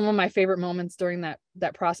 So some of my favorite moments during that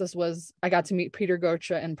process was I got to meet Peter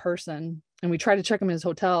Gocha in person, and we tried to check him in his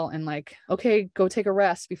hotel and like, okay, go take a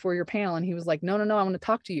rest before your panel. And he was like, no, I want to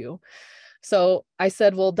talk to you. So I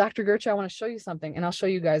said, well, Dr. Gocha, I want to show you something, and I'll show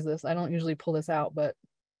you guys this. I don't usually pull this out, but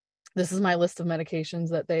this is my list of medications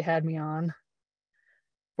that they had me on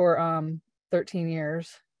for 13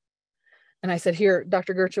 years. And I said, here,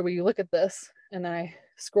 Dr. Gocha, will you look at this? And I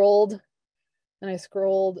scrolled and I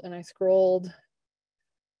scrolled and I scrolled.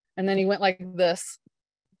 And then he went like this.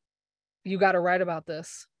 You got to write about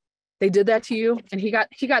this. They did that to you. And he got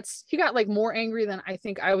like more angry than I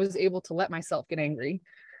think I was able to let myself get angry.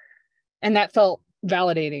 And that felt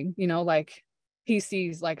validating, you know, like he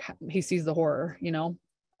sees the horror, you know.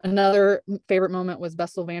 Another favorite moment was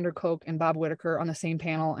Bessel van der Kolk and Bob Whitaker on the same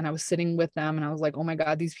panel. And I was sitting with them and I was like, oh my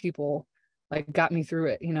God, these people like got me through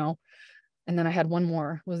it, you know. And then I had one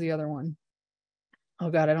more. What was the other one? Oh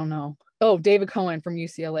God, I don't know. Oh, David Cohen from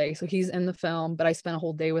UCLA. So he's in the film, but I spent a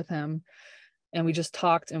whole day with him and we just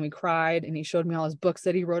talked and we cried, and he showed me all his books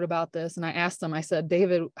that he wrote about this. And I asked him, I said,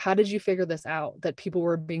 David, how did you figure this out, that people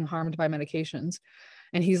were being harmed by medications?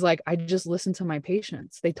 And he's like, I just listened to my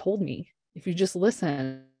patients. They told me, if you just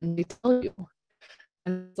listen, they tell you.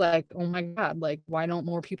 And it's like, oh my God, like, why don't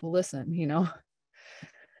more people listen, you know?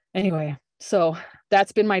 Anyway, so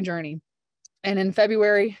that's been my journey. And in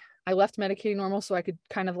February, I left Medicating Normal so I could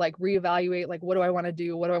kind of like reevaluate, like, what do I want to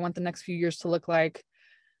do? What do I want the next few years to look like?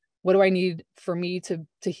 What do I need for me to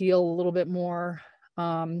heal a little bit more?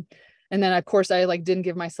 And then of course I like didn't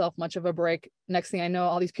give myself much of a break. Next thing I know,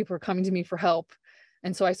 all these people are coming to me for help.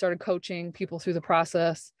 And so I started coaching people through the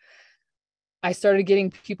process. I started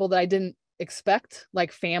getting people that I didn't expect,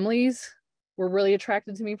 like families were really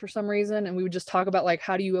attracted to me for some reason. And we would just talk about like,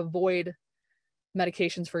 how do you avoid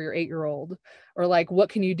medications for your 8-year-old, or like, what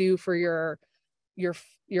can you do for your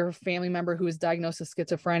family member who is diagnosed with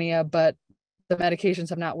schizophrenia, but the medications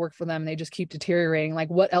have not worked for them and they just keep deteriorating. Like,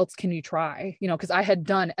 what else can you try? You know, because I had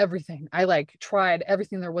done everything. I like tried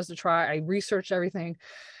everything there was to try. I researched everything.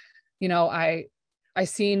 You know, I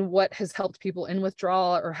seen what has helped people in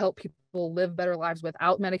withdrawal or help people live better lives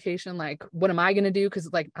without medication. Like, what am I going to do?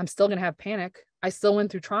 Because like, I'm still going to have panic. I still went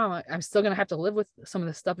through trauma. I'm still going to have to live with some of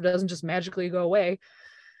this stuff. It doesn't just magically go away.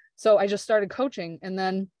 So I just started coaching, and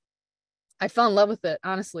then I fell in love with it,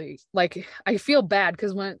 honestly. Like, I feel bad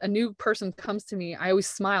because when a new person comes to me, I always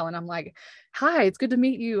smile and I'm like, hi, it's good to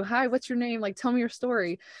meet you. Hi, what's your name? Like, tell me your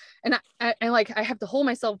story. And I like, I have to hold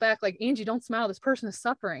myself back. Like, Angie, don't smile. This person is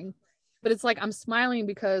suffering. But it's like, I'm smiling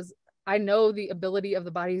because I know the ability of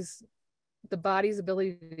the body's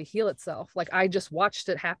ability to heal itself. Like, I just watched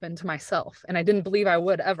it happen to myself and I didn't believe I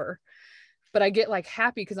would ever. But I get like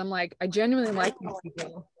happy because I'm like, I genuinely like these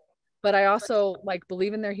people. But I also like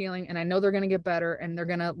believe in their healing, and I know they're going to get better, and they're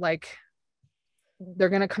going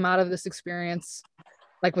to come out of this experience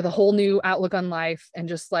like with a whole new outlook on life. And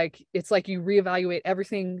just like, it's like you reevaluate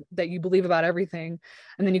everything that you believe about everything,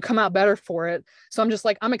 and then you come out better for it. So I'm just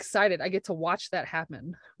like, I'm excited. I get to watch that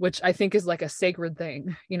happen, which I think is like a sacred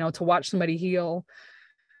thing, you know, to watch somebody heal,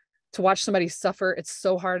 to watch somebody suffer. It's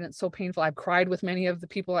so hard and it's so painful. I've cried with many of the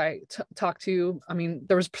people I talked to. I mean,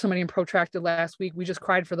 there was somebody in Protracted last week. We just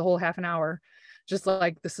cried for the whole half an hour. Just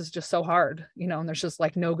like, this is just so hard, you know, and there's just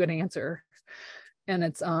like no good answer. And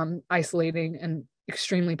it's isolating. And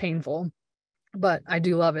extremely painful, but I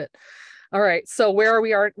do love it. All right. So where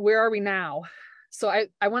are we now? So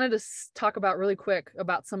I wanted to talk about really quick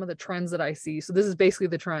about some of the trends that I see. So this is basically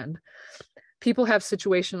the trend. People have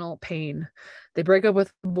situational pain. They break up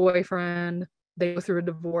with a boyfriend, they go through a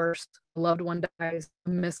divorce, a loved one dies, a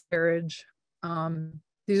miscarriage.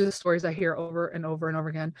 These are the stories I hear over and over and over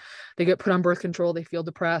again. They get put on birth control, they feel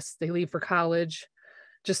depressed, they leave for college,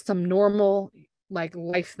 just some normal like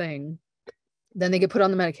life thing. Then they get put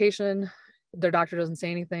on the medication, their doctor doesn't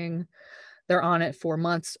say anything. They're on it for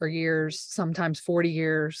months or years, sometimes 40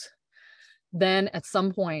 years. Then at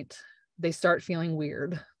some point, they start feeling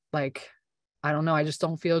weird. Like, I don't know, I just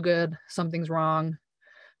don't feel good. Something's wrong.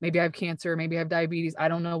 Maybe I have cancer. Maybe I have diabetes. I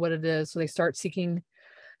don't know what it is. So they start seeking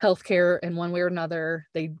healthcare in one way or another.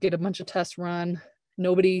 They get a bunch of tests run.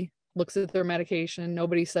 Nobody looks at their medication.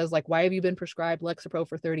 Nobody says, like, why have you been prescribed Lexapro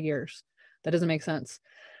for 30 years? That doesn't make sense.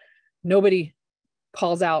 Nobody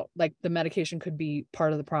calls out like the medication could be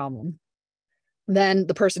part of the problem. Then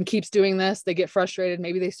the person keeps doing this. They get frustrated.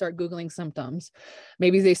 Maybe they start Googling symptoms.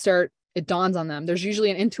 Maybe it dawns on them. There's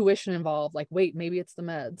usually an intuition involved. Like, wait, maybe it's the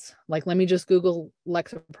meds. Like, let me just Google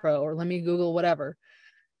Lexapro or let me Google whatever.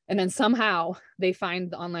 And then somehow they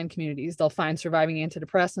find the online communities. They'll find Surviving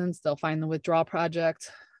Antidepressants. They'll find the Withdrawal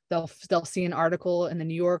Project. They'll see an article in the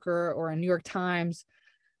New Yorker or a New York Times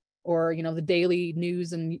or, the Daily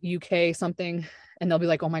News in UK, something. And they'll be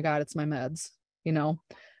like, oh my God, it's my meds,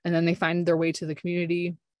 And then they find their way to the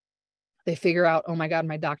community. They figure out, oh my God,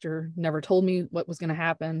 my doctor never told me what was going to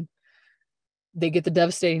happen. They get the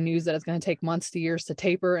devastating news that it's going to take months to years to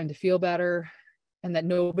taper and to feel better, and that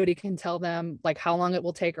nobody can tell them like how long it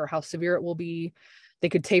will take or how severe it will be. They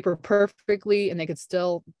could taper perfectly and they could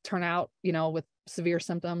still turn out, with severe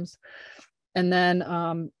symptoms. And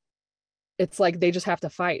then it's like they just have to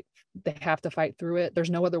fight. They have to fight through it. There's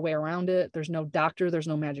no other way around it. There's no doctor. There's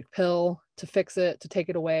no magic pill to fix it, to take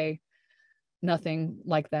it away. Nothing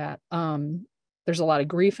like that. There's a lot of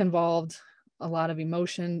grief involved, a lot of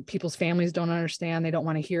emotion. People's families don't understand. They don't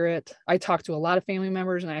want to hear it. I talk to a lot of family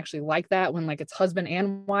members, and I actually like that when like it's husband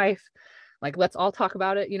and wife, like, let's all talk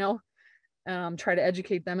about it, try to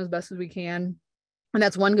educate them as best as we can. And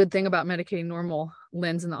that's one good thing about Medicating Normal,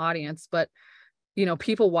 Lynn's in the audience. But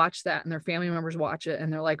people watch that and their family members watch it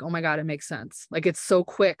and they're like, oh my God, it makes sense. Like, it's so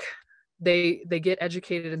quick. They get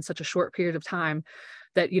educated in such a short period of time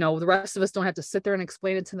that, the rest of us don't have to sit there and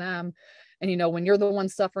explain it to them. And, when you're the one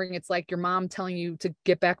suffering, it's like your mom telling you to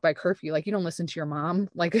get back by curfew. Like, you don't listen to your mom.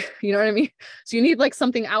 Like, you know what I mean? So you need like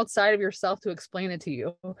something outside of yourself to explain it to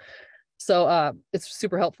you. So it's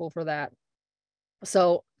super helpful for that.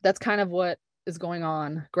 So that's kind of what is going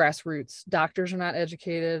on. Grassroots. Doctors are not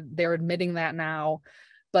educated. They're admitting that now.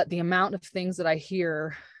 But the amount of things that I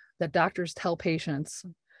hear that doctors tell patients,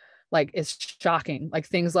 like, is shocking. Like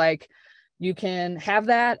things like, you can have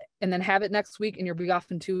that and then have it next week and you'll be off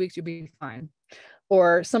in 2 weeks, you'll be fine.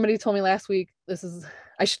 Or somebody told me last week,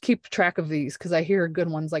 I should keep track of these because I hear good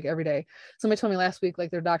ones like every day. Somebody told me last week, like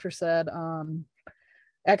their doctor said,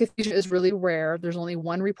 akathisia is really rare. There's only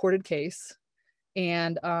one reported case.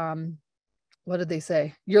 And what did they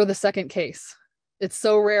say? You're the second case. It's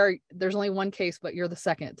so rare. There's only one case, but you're the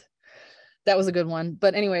second. That was a good one.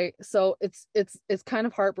 But anyway, so it's kind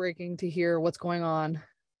of heartbreaking to hear what's going on.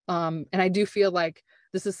 And I do feel like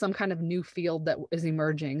this is some kind of new field that is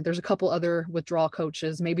emerging. There's a couple other withdrawal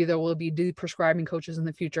coaches. Maybe there will be prescribing coaches in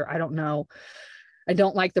the future. I don't know. I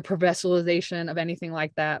don't like the professionalization of anything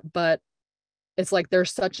like that, but it's like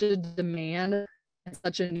there's such a demand and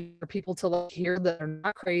such a need for people to like hear that they're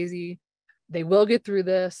not crazy. They will get through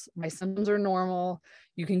this. My symptoms are normal.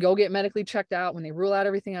 You can go get medically checked out when they rule out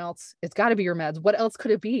everything else. It's got to be your meds. What else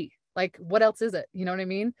could it be? Like, what else is it? You know what I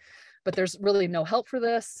mean? But there's really no help for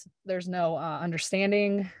this. There's no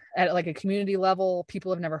understanding at like a community level.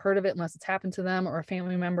 People have never heard of it unless it's happened to them or a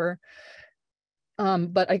family member.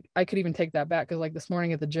 But I could even take that back because like this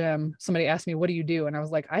morning at the gym, somebody asked me, what do you do? And I was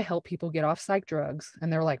like, I help people get off psych drugs.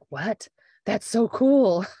 And they're like, what? That's so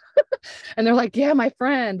cool. And they're like, yeah, my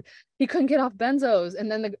friend, he couldn't get off benzos.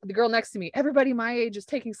 And then the girl next to me, everybody my age is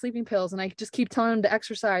taking sleeping pills. And I just keep telling them to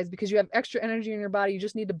exercise because you have extra energy in your body. You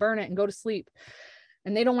just need to burn it and go to sleep.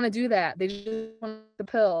 And they don't want to do that. They just want the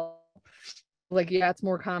pill. Like, yeah, it's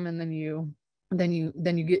more common than you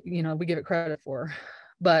get, we give it credit for.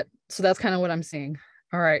 But so that's kind of what I'm seeing.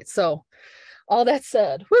 All right. So all that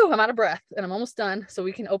said, I'm out of breath and I'm almost done. So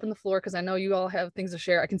we can open the floor because I know you all have things to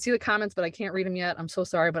share. I can see the comments, but I can't read them yet. I'm so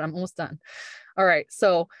sorry, but I'm almost done. All right.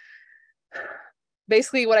 So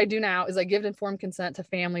basically what I do now is I give informed consent to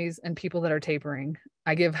families and people that are tapering.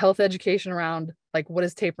 I give health education around like, what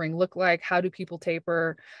does tapering look like? How do people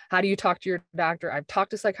taper? How do you talk to your doctor? I've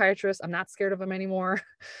talked to psychiatrists. I'm not scared of them anymore.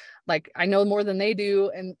 Like I know more than they do.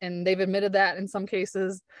 And they've admitted that in some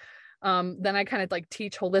cases. Then I kind of like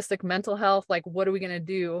teach holistic mental health. Like, what are we going to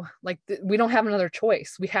do? Like, we don't have another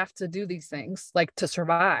choice. We have to do these things like to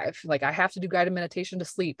survive. Like I have to do guided meditation to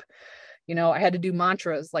sleep. You know, I had to do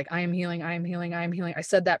mantras like, I am healing, I am healing, I am healing. I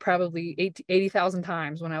said that probably 80,000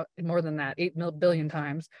 times when more than that, 8 billion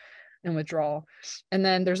times in withdrawal. And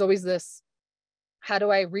then there's always this, how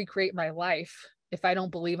do I recreate my life if I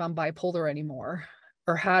don't believe I'm bipolar anymore?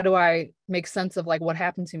 Or how do I make sense of like what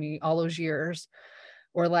happened to me all those years?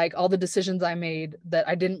 Or like all the decisions I made that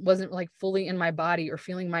wasn't like fully in my body or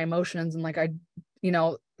feeling my emotions. And like,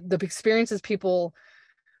 the experiences people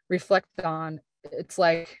reflect on, it's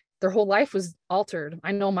like their whole life was altered.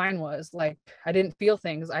 I know mine was like, I didn't feel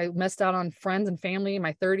things. I missed out on friends and family in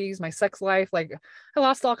my 30s, my sex life. Like I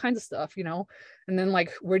lost all kinds of stuff, and then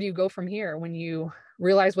like, where do you go from here? When you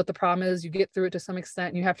realize what the problem is, you get through it to some extent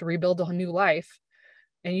and you have to rebuild a new life.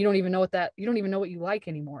 And you don't even know you don't even know what you like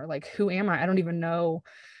anymore. Like, who am I? I don't even know.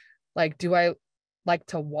 Like, do I like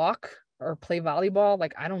to walk or play volleyball?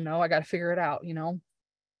 Like, I don't know. I got to figure it out,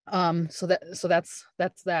 So that's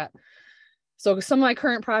that. So some of my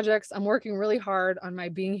current projects, I'm working really hard on my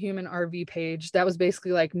Being Human RV page. That was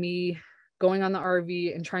basically like me going on the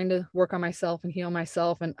RV and trying to work on myself and heal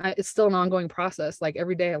myself. And it's still an ongoing process. Like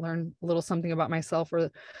every day I learn a little something about myself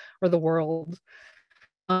or the world.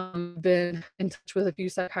 Been in touch with a few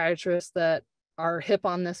psychiatrists that are hip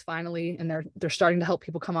on this finally, and they're starting to help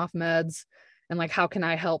people come off meds. And like, how can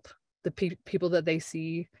I help the people that they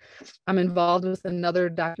see? I'm involved with another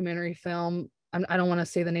documentary film. I don't want to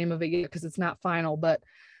say the name of it yet because it's not final, but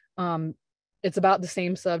it's about the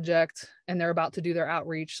same subject, and they're about to do their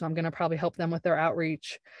outreach. So I'm going to probably help them with their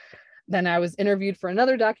outreach. Then I was interviewed for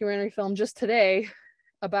another documentary film just today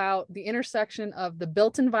about the intersection of the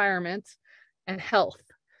built environment and health.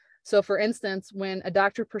 So for instance, when a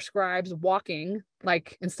doctor prescribes walking,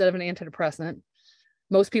 like instead of an antidepressant,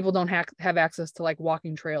 most people don't have access to like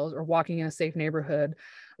walking trails or walking in a safe neighborhood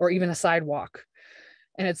or even a sidewalk.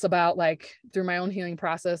 And it's about like, through my own healing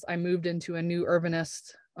process, I moved into a new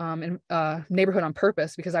urbanist neighborhood on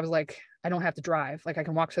purpose because I was like, I don't have to drive. Like I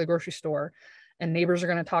can walk to the grocery store and neighbors are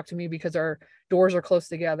going to talk to me because our doors are close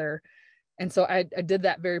together. And so I did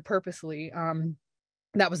that very purposely.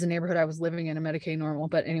 That was the neighborhood I was living in Medicaid normal.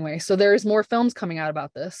 But anyway, so there's more films coming out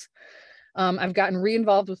about this. I've gotten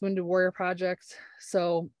re-involved with Wounded Warrior Project.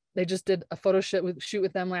 So they just did a photo shoot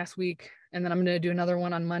with them last week. And then I'm going to do another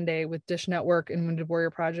one on Monday with Dish Network and Wounded Warrior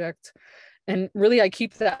Project. And really, I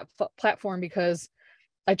keep that platform because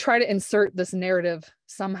I try to insert this narrative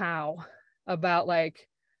somehow about like,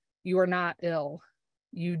 you are not ill.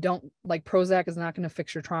 You don't, like, Prozac is not going to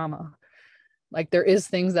fix your trauma. Like there is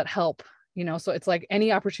things that help. So it's like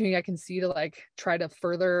any opportunity I can see to like try to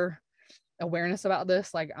further awareness about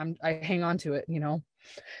this, like I hang on to it,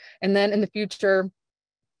 And then in the future,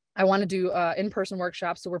 I want to do in-person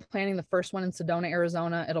workshops. So we're planning the first one in Sedona,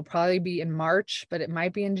 Arizona. It'll probably be in March, but it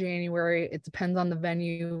might be in January. It depends on the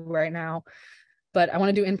venue right now. But I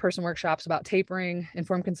want to do in-person workshops about tapering,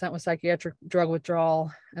 informed consent with psychiatric drug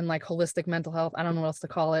withdrawal, and like holistic mental health. I don't know what else to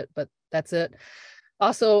call it, but that's it.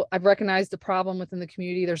 Also, I've recognized the problem within the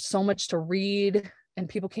community. There's so much to read and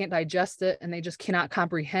people can't digest it and they just cannot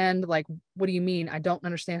comprehend. Like, what do you mean? I don't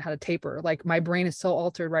understand how to taper. Like my brain is so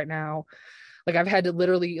altered right now. Like I've had to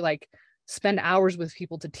literally like spend hours with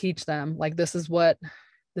people to teach them. Like, this is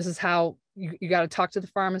how you got to talk to the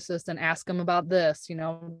pharmacist and ask them about this,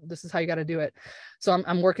 this is how you got to do it. So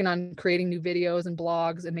I'm working on creating new videos and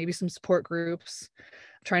blogs and maybe some support groups,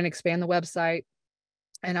 trying to expand the website.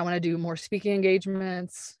 And I want to do more speaking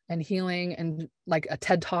engagements and healing and like a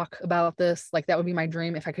TED talk about this. Like that would be my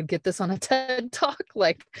dream if I could get this on a TED talk.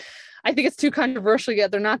 Like, I think it's too controversial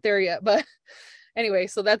yet. They're not there yet, but anyway,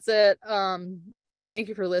 so that's it. Thank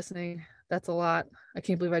you for listening. That's a lot. I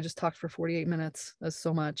can't believe I just talked for 48 minutes. That's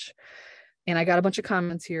so much. And I got a bunch of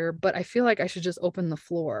comments here, but I feel like I should just open the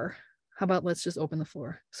floor. How about let's just open the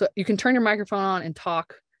floor. So you can turn your microphone on and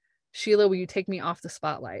talk. Sheila, will you take me off the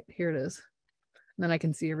spotlight? Here it is. And then I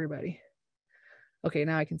can see everybody. Okay,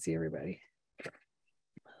 now I can see everybody.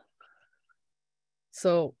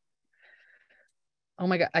 So, oh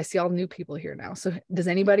my God, I see all new people here now. So does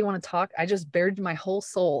anybody want to talk? I just bared my whole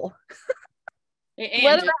soul.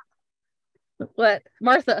 Hey, What?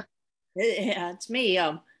 Martha? Yeah, it's me.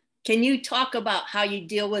 Can you talk about how you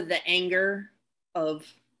deal with the anger of,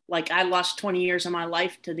 like, I lost 20 years of my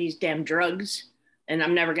life to these damn drugs, and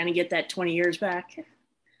I'm never going to get that 20 years back.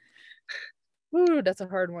 Ooh, that's a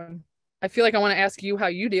hard one. I feel like I want to ask you how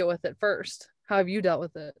you deal with it first. How have you dealt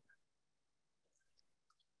with it?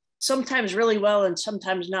 Sometimes really well and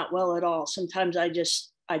sometimes not well at all. Sometimes I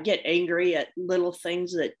get angry at little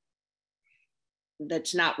things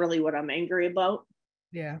that's not really what I'm angry about.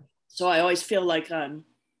 Yeah. So I always feel like I'm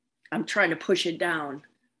trying to push it down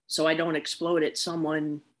so I don't explode at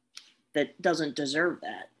someone that doesn't deserve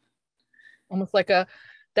that. Almost like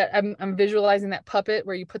I'm visualizing that puppet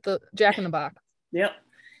where you put the Jack in the Box. Yep.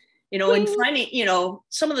 And finding,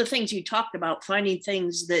 some of the things you talked about, finding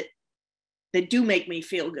things that do make me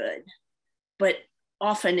feel good, but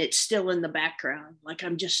often it's still in the background. Like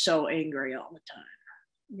I'm just so angry all the time.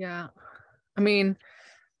 Yeah. I mean,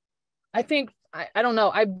 I think, I don't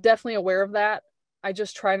know. I'm definitely aware of that. I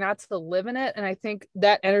just try not to live in it. And I think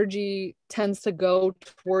that energy tends to go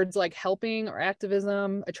towards like helping or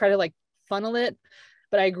activism. I try to like funnel it,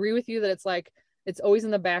 but I agree with you that it's like, it's always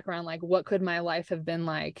in the background. Like, what could my life have been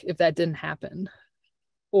like if that didn't happen?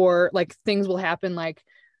 Or like things will happen. Like,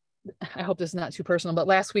 I hope this is not too personal, but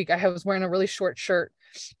last week I was wearing a really short shirt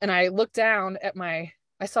and I looked down at I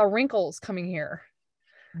saw wrinkles coming here.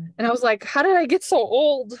 And I was like, how did I get so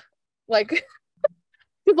old? Like,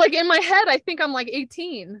 like in my head, I think I'm like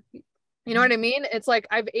 18. You know what I mean? It's like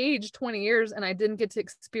I've aged 20 years and I didn't get to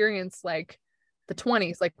experience like the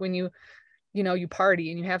 20s, like when you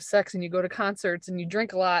party and you have sex and you go to concerts and you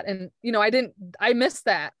drink a lot. And, I missed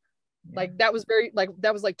that. Yeah. Like that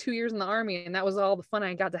was like 2 years in the army and that was all the fun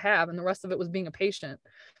I got to have. And the rest of it was being a patient.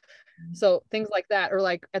 So things like that, or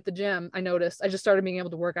like at the gym, I noticed I just started being able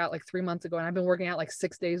to work out like 3 months ago and I've been working out like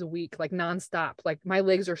 6 days a week, like nonstop. Like my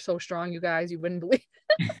legs are so strong, you guys, you wouldn't believe.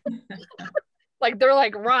 Like they're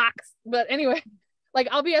like rocks. But anyway, like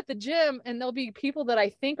I'll be at the gym and there'll be people that I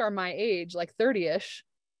think are my age, like 30-ish.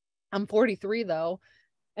 I'm 43 though.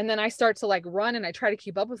 And then I start to like run and I try to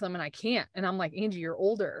keep up with them and I can't. And I'm like, Angie, you're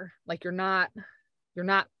older. Like you're not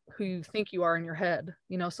who you think you are in your head,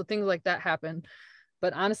 so things like that happen.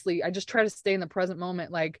 But honestly, I just try to stay in the present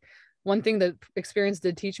moment. Like one thing that experience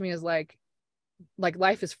did teach me is like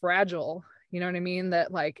life is fragile. You know what I mean?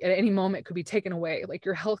 That like at any moment could be taken away. Like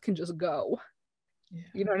your health can just go. Yeah.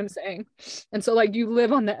 You know what I'm saying? And so like you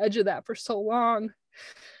live on the edge of that for so long.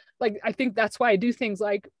 Like I think that's why I do things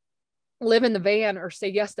like live in the van or say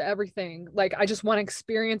yes to everything. Like I just want to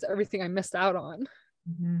experience everything I missed out on.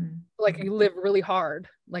 Mm-hmm. Like you live really hard.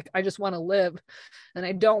 Like I just want to live and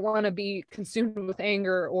I don't want to be consumed with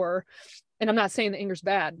anger and I'm not saying that anger's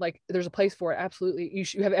bad. Like there's a place for it. Absolutely.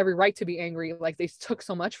 You have every right to be angry. Like they took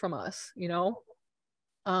so much from us,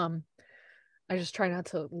 I just try not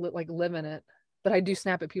to live in it, but I do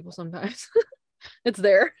snap at people sometimes. It's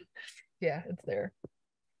there. Yeah, it's there.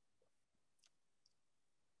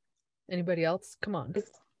 Anybody else? Come on.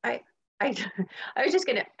 I was just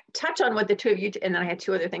going to touch on what the two of you, and then I had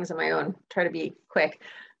two other things of my own, try to be quick.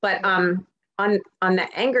 But on the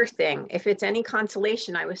anger thing, if it's any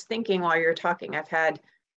consolation, I was thinking while you're talking, I've had,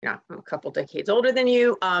 I'm a couple decades older than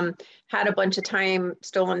you, had a bunch of time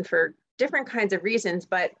stolen for different kinds of reasons.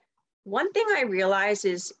 But one thing I realize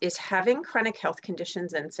is having chronic health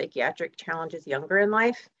conditions and psychiatric challenges younger in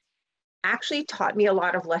life actually taught me a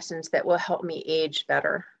lot of lessons that will help me age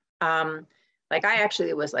better. Like I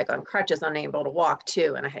actually was like on crutches, unable to walk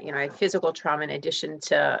too. And I had physical trauma in addition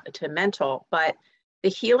to mental, but the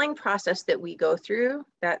healing process that we go through,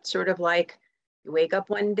 that sort of like you wake up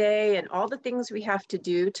one day and all the things we have to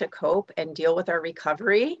do to cope and deal with our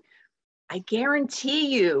recovery, I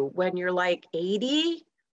guarantee you when you're like 80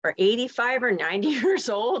 or 85 or 90 years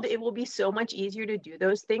old, it will be so much easier to do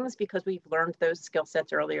those things because we've learned those skill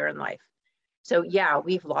sets earlier in life. So yeah,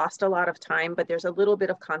 we've lost a lot of time, but there's a little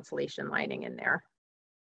bit of consolation lining in there.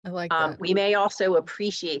 I like that. We may also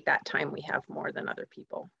appreciate that time we have more than other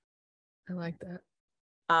people. I like that.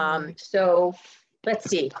 So let's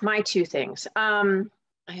see, my two things. I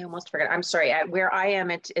almost forgot. I'm sorry. Where I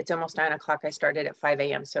am, it's almost 9 o'clock. I started at 5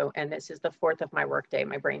 a.m. And this is the fourth of my workday.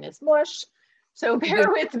 My brain is mush. So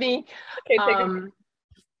bear with me. Okay,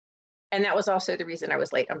 and that was also the reason I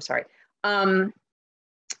was late. I'm sorry.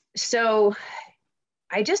 So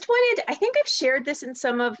I just wanted, I think I've shared this in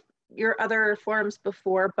some of your other forums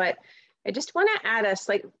before, but I just want to add a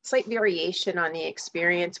slight variation on the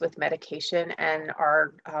experience with medication and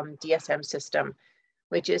our DSM system,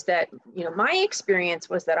 which is that, my experience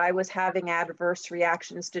was that I was having adverse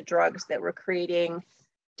reactions to drugs that were creating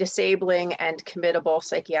disabling and committable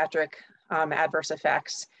psychiatric adverse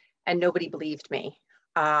effects, and nobody believed me.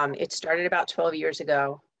 It started about 12 years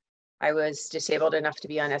ago. I was disabled enough to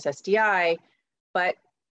be on SSDI, but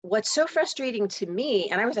what's so frustrating to me,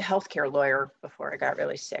 and I was a healthcare lawyer before I got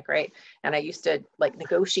really sick, right? And I used to like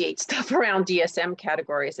negotiate stuff around DSM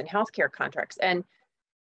categories and healthcare contracts. And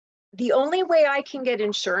the only way I can get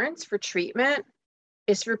insurance for treatment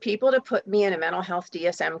is for people to put me in a mental health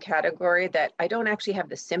DSM category that I don't actually have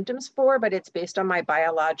the symptoms for, but it's based on my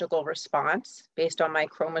biological response, based on my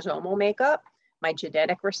chromosomal makeup, my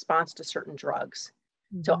genetic response to certain drugs.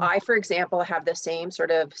 Mm-hmm. So I, for example, have the same sort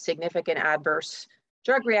of significant adverse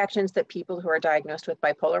drug reactions that people who are diagnosed with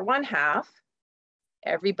bipolar 1 have.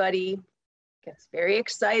 Everybody gets very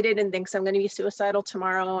excited and thinks I'm going to be suicidal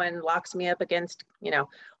tomorrow and locks me up against,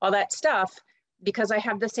 all that stuff, because I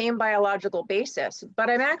have the same biological basis, but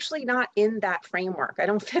I'm actually not in that framework. I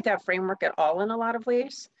don't fit that framework at all in a lot of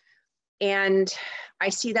ways. And I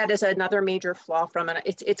see that as another major flaw from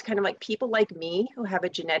it. It's kind of like people like me who have a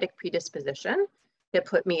genetic predisposition that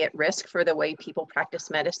put me at risk for the way people practice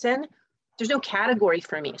medicine. There's no category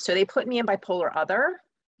for me. So they put me in bipolar other,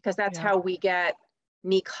 because that's how we get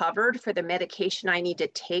me covered for the medication I need to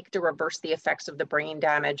take to reverse the effects of the brain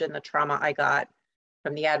damage and the trauma I got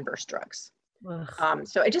from the adverse drugs.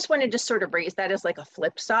 So I just wanted to sort of raise that as like a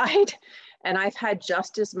flip side. And I've had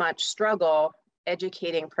just as much struggle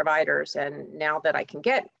educating providers. And now that I can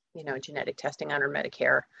get, genetic testing under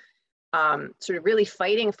Medicare, sort of really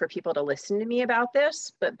fighting for people to listen to me about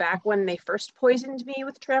this. But back when they first poisoned me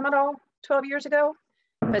with tramadol 12 years ago,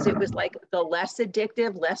 because it was like the less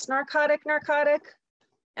addictive, less narcotic,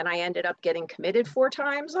 and I ended up getting committed 4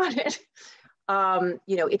 times on it.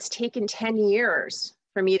 It's taken 10 years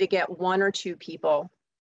for me to get 1 or 2 people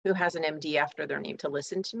who has an MD after their name to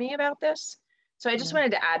listen to me about this. So I just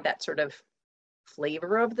wanted to add that sort of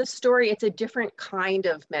flavor of the story. It's a different kind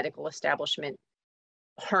of medical establishment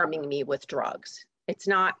harming me with drugs. It's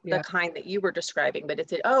not the kind that you were describing, but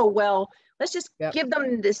it's, let's just give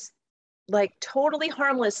them this like totally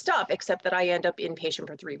harmless stuff, except that I end up inpatient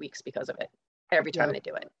for 3 weeks because of it every time they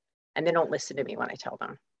do it. And they don't listen to me when I tell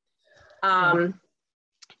them.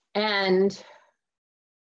 And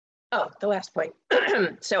the last point.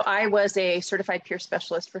 So I was a certified peer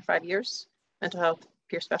specialist for 5 years, mental health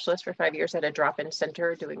peer specialist for 5 years at a drop-in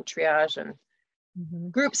center doing triage and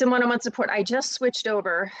groups and one-on-one support. I just switched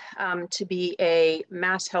over to be a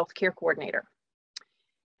mass health care coordinator.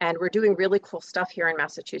 And we're doing really cool stuff here in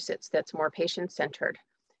Massachusetts that's more patient-centered.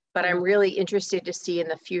 But I'm really interested to see in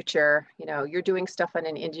the future, you're doing stuff on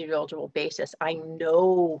an individual basis. I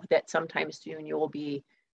know that sometime soon you will be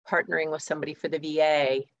partnering with somebody for the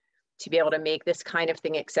VA to be able to make this kind of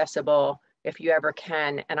thing accessible if you ever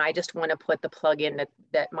can. And I just want to put the plug in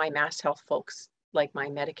that my mass health folks, like my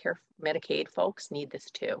Medicare, Medicaid folks, need this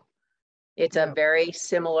too. It's a very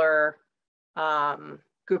similar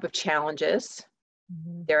group of challenges.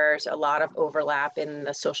 There's a lot of overlap in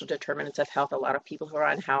the social determinants of health. A lot of people who are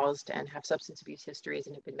unhoused and have substance abuse histories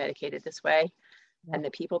and have been medicated this way. And the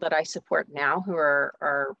people that I support now who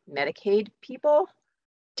are Medicaid people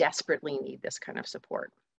desperately need this kind of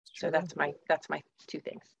support. So that's my 2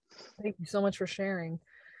 things. Thank you so much for sharing.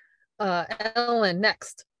 Ellen,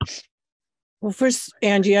 next. Well, first,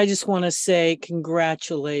 Angie, I just want to say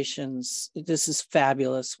congratulations. This is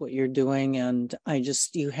fabulous what you're doing. And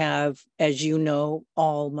you have, as you know,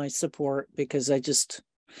 all my support, because I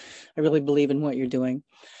really believe in what you're doing.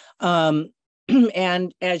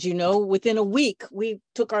 And as you know, within a week of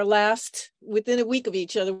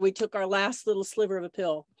each other, we took our last little sliver of a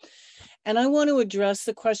pill. And I want to address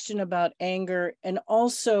the question about anger and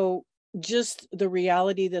also just the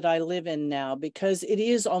reality that I live in now, because it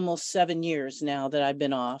is almost 7 years now that I've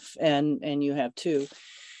been off, and you have too.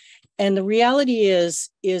 And the reality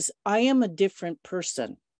is I am a different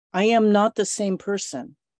person. I am not the same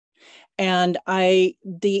person. And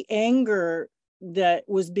the anger that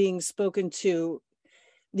was being spoken to,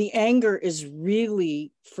 the anger is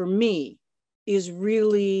really, for me, is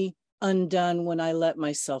really undone when I let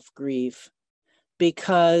myself grieve,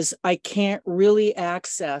 because I can't really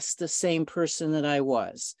access the same person that I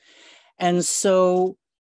was. And so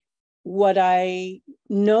what I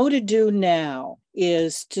know to do now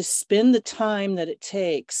is to spend the time that it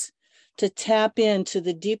takes to tap into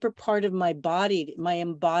the deeper part of my body, my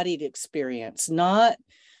embodied experience, not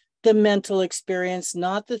the mental experience,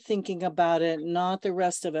 not the thinking about it, not the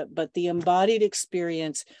rest of it, but the embodied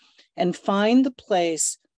experience, and find the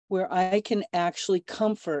place where I can actually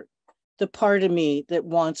comfort the part of me that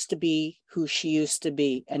wants to be who she used to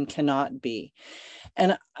be and cannot be.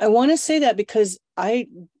 And I want to say that because I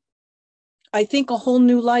think a whole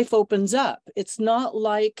new life opens up. It's not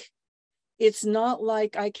like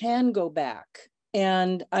I can go back.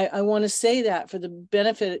 And I want to say that for the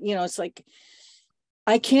benefit, it's like,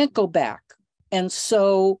 I can't go back. And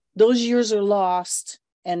so those years are lost.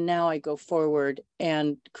 And now I go forward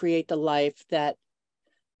and create the life that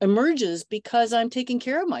emerges because I'm taking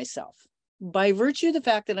care of myself. By virtue of the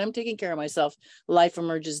fact that I'm taking care of myself, life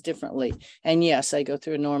emerges differently. And yes, I go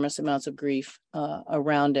through enormous amounts of grief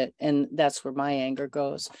around it. And that's where my anger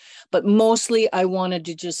goes. But mostly I wanted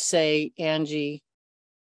to just say, Angie,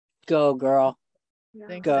 go girl,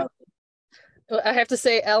 go. I have to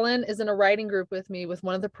say, Ellen is in a writing group with me with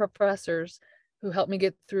one of the professors who helped me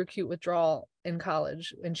get through acute withdrawal in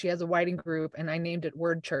college. And she has a writing group, and I named it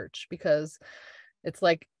Word Church because it's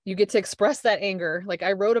like you get to express that anger. Like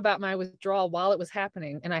I wrote about my withdrawal while it was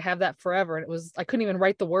happening, and I have that forever. And I couldn't even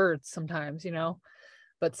write the words sometimes,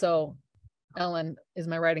 But so Ellen is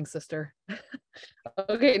my writing sister.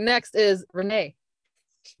 Okay, next is Renee.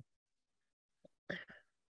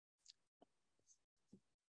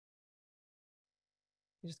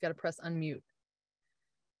 You just got to press unmute.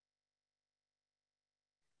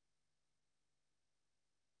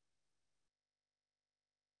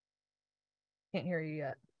 Can't hear you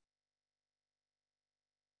yet.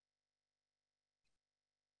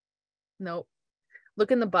 Nope.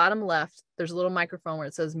 Look in the bottom left. There's a little microphone where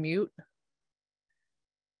it says mute.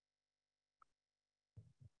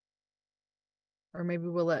 Or maybe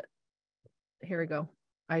we'll here we go.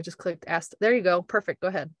 I just clicked ask. There you go. Perfect. Go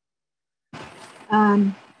ahead.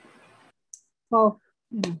 Well,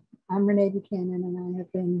 I'm Renee Buchanan, and I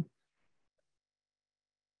have been,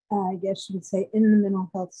 I guess you would say, in the mental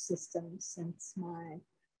health system since my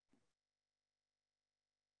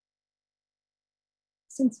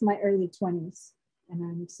early 20s, and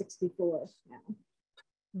I'm 64 now.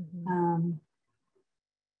 Mm-hmm.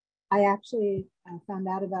 I actually found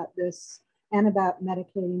out about this and about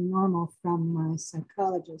medicating normal from my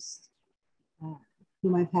psychologist,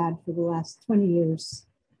 whom I've had for the last 20 years,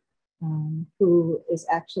 who is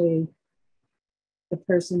actually the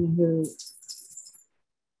person who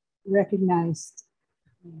recognized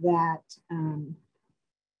that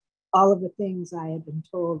all of the things I had been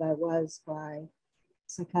told I was by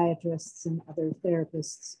psychiatrists and other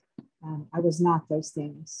therapists, I was not those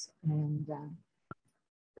things. And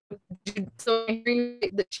so I hear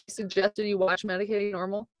that she suggested you watch Medicating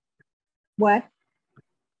Normal. What?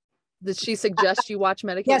 Did she suggest you watch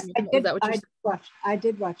Medicating Yes, Normal? I did. Is that what you I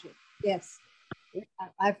did watch it. Yes.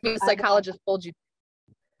 The psychologist told you.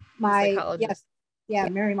 Yes. Yeah,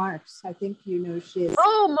 Mary Marks. I think you know she is.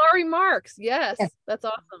 Oh, Mari Marks. Yes. That's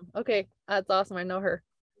awesome. Okay. That's awesome. I know her.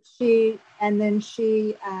 She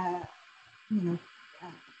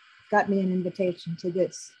got me an invitation to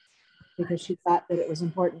this because she thought that it was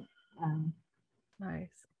important nice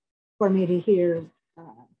for me to hear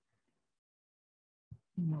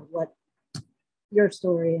what your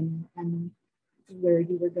story and where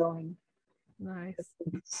you were going. Nice.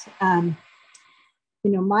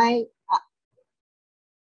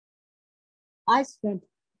 I spent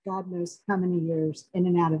God knows how many years in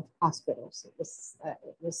and out of hospitals. It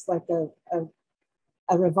was like a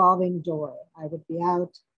revolving door. I would be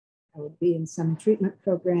out, I would be in some treatment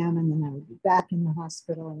program, and then I would be back in the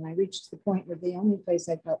hospital. And I reached the point where the only place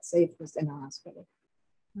I felt safe was in a hospital,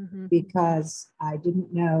 because I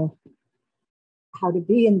didn't know how to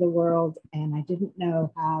be in the world, and I didn't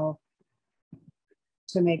know how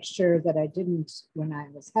to make sure that I didn't, when I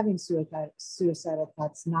was having suicidal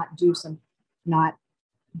thoughts, not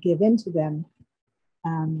give in to them.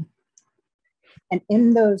 And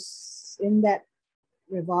in that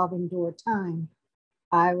revolving door time,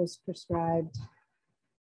 I was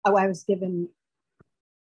given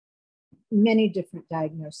many different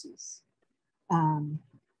diagnoses, none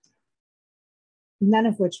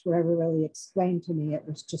of which were ever really explained to me. It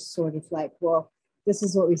was just sort of like, well, this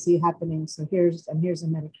is what we see happening, so here's a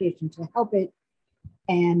medication to help it.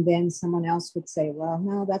 And then someone else would say, well,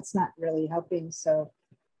 no, that's not really helping, so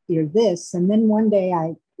you're this. And then one day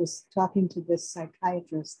I was talking to this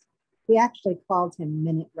psychiatrist. We actually called him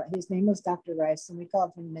Minute Rice. His name was Dr. Rice, and we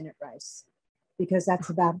called him Minute Rice because that's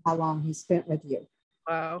about how long he spent with you.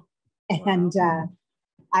 Wow. And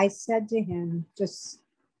I said to him just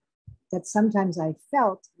that sometimes I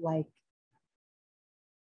felt like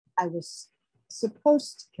I was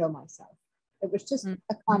supposed to kill myself. It was just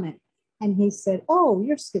a comment. And he said, oh,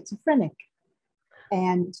 you're schizophrenic.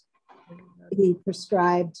 And he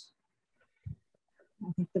prescribed,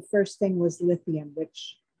 I think the first thing was lithium,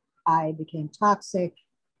 which I became toxic.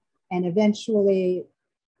 And eventually,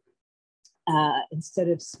 instead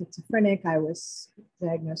of schizophrenic, I was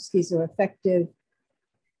diagnosed schizoaffective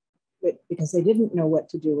because they didn't know what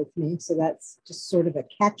to do with me. So that's just sort of a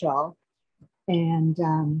catch-all. And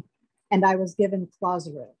I was given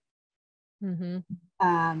Clozaril.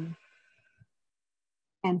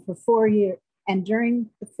 And for 4 years, and during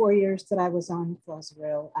the 4 years that I was on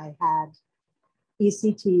Clozaril, I had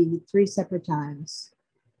ECT 3 separate times,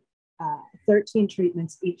 13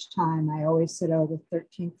 treatments each time. I always said, oh, the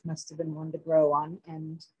 13th must have been one to grow on.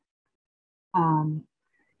 And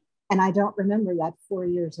I don't remember that 4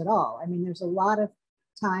 years at all. I mean, there's a lot of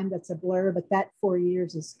time that's a blur, but that 4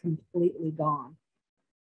 years is completely gone.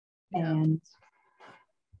 Yeah. And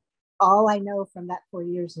all I know from that 4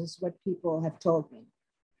 years is what people have told me.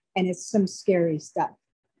 And it's some scary stuff,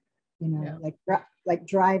 you know, like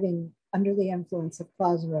driving under the influence of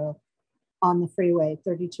Clozaril on the freeway,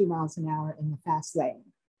 32 miles an hour in the fast lane,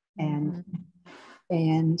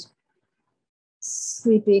 and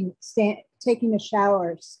sleeping, taking a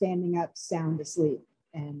shower, standing up, sound asleep,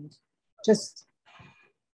 and just,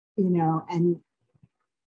 you know, and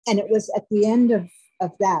it was at the end of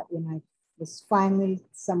that, when I was finally,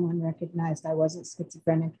 someone recognized I wasn't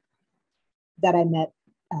schizophrenic, that I met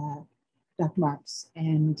Dr. Marks,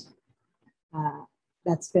 and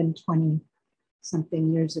that's been 20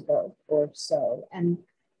 something years ago or so. And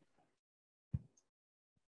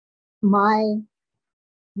my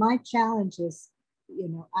challenge is, you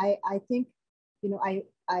know, I think, you know,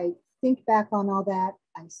 I think back on all that.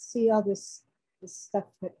 I see all this stuff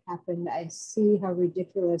that happened. I see how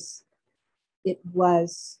ridiculous it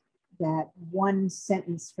was that one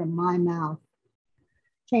sentence from my mouth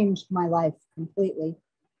changed my life completely.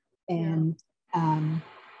 And,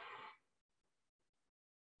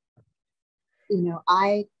 you know,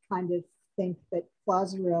 I kind of think that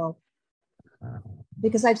Clozaril,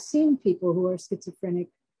 because I've seen people who are schizophrenic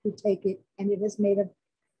who take it, and it has made a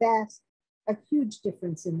huge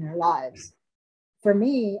difference in their lives. For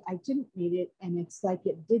me, I didn't need it, and it's like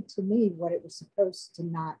it did to me what it was supposed to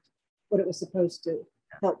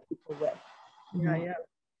help people with. Yeah.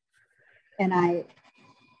 And I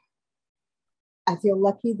feel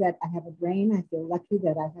lucky that I have a brain. I feel lucky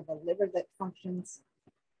that I have a liver that functions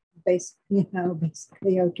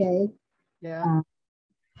basically okay. Yeah.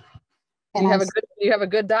 And you have a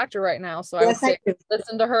good doctor right now. So yes, I would say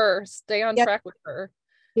listen to her, stay on track with her.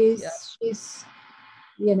 She's,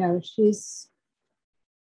 you know,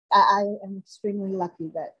 I am extremely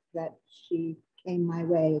lucky that she came my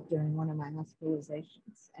way during one of my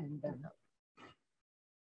hospitalizations. And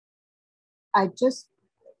I just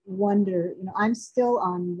wonder, you know, I'm still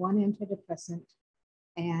on one antidepressant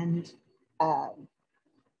and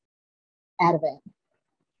Ativan.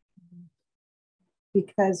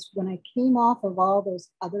 Because when I came off of all those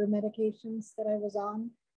other medications that I was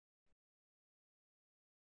on,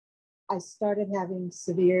 I started having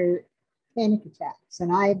severe panic attacks.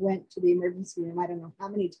 And I went to the emergency room, I don't know how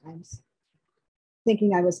many times,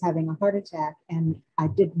 thinking I was having a heart attack. And I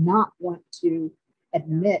did not want to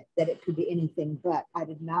admit that it could be anything but. I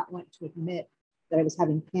did not want to admit that I was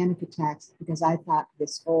having panic attacks, because I thought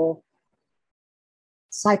this whole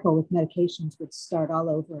cycle with medications would start all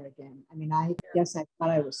over again. I mean, I guess I thought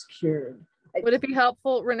I was cured. Would it be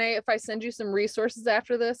helpful, Renee, if I send you some resources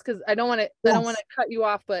after this? Because I don't want to cut you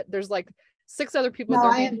off, but there's like 6 other people. No,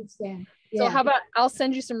 I understand. So how about I'll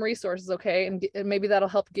send you some resources, okay? And maybe that'll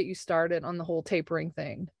help get you started on the whole tapering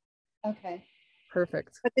thing. Okay.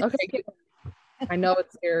 Perfect. Okay. I know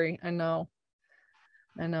it's scary. I know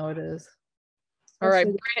it is. All right.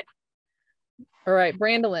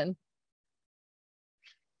 Brandolyn.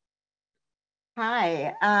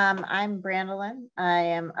 Hi, I'm Brandolyn. I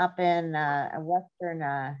am up in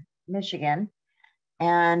Western Michigan,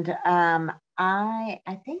 and I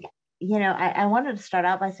think, you know, I wanted to start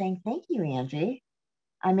out by saying thank you, Angie.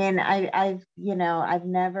 I mean, I've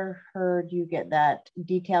never heard you get that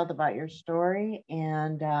detailed about your story,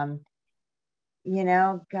 and you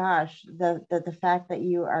know, gosh, the fact that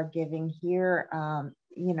you are giving here,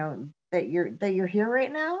 you know, that you're here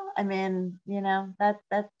right now. I mean, you know, that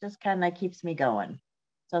just kind of keeps me going.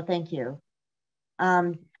 So thank you.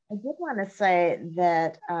 I did want to say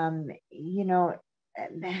that, you know,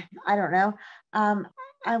 I don't know.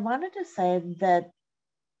 I wanted to say that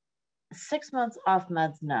 6 months off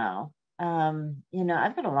meds now, you know,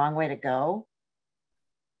 I've got a long way to go.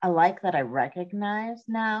 I like that I recognize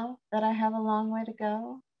now that I have a long way to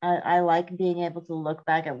go. I like being able to look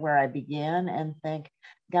back at where I began and think,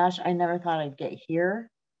 gosh, I never thought I'd get here.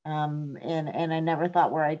 And I never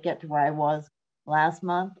thought where I'd get to where I was last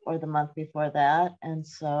month or the month before that. And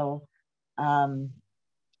so I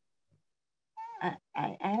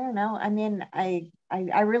don't know. I mean, I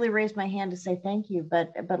really raised my hand to say thank you,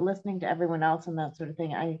 but listening to everyone else and that sort of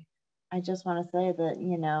thing, I just want to say that,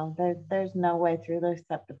 you know, there's no way through this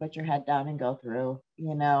except to put your head down and go through.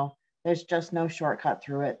 You know, there's just no shortcut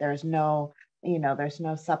through it. There's no, you know, there's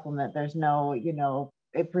no supplement. There's no, you know,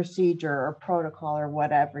 a procedure or protocol or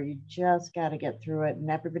whatever. You just got to get through it,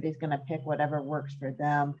 and everybody's going to pick whatever works for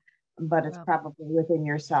them, but it's probably within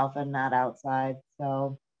yourself and not outside.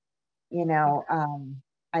 So,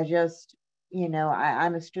 I just,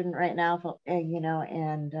 I'm a student right now,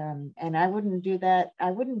 and I wouldn't do that.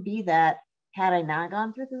 I wouldn't be that had I not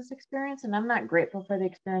gone through this experience. And I'm not grateful for the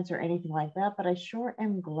experience or anything like that, but I sure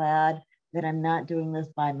am glad that I'm not doing this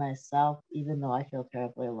by myself, even though I feel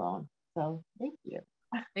terribly alone. So thank you.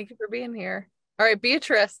 Thank you for being here. All right,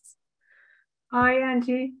 Beatrice. Hi,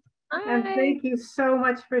 Angie. Hi. And thank you so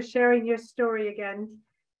much for sharing your story again.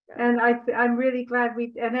 And I'm really glad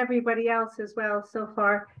and everybody else as well so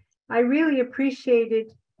far. I really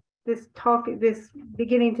appreciated this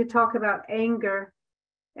beginning to talk about anger.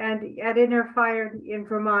 And at Inner Fire in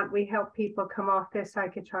Vermont, we help people come off their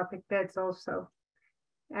psychotropic beds also.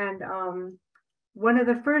 And one of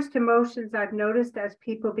the first emotions I've noticed as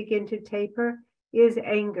people begin to taper is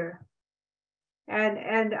anger.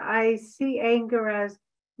 And I see anger as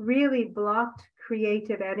really blocked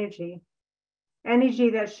creative energy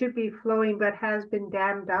that should be flowing but has been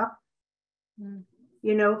dammed up,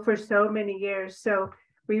 for so many years. So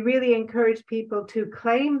we really encourage people to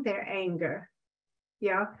claim their anger,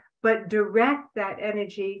 but direct that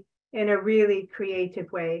energy in a really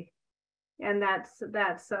creative way. And that's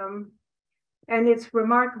and it's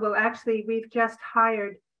remarkable. Actually, we've just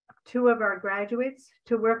hired 2 of our graduates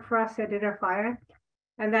to work for us at Inner Fire,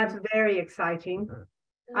 and that's very exciting.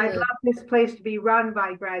 I'd love this place to be run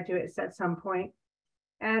by graduates at some point.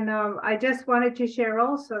 And I just wanted to share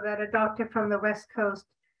also that a doctor from the West Coast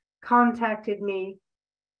contacted me,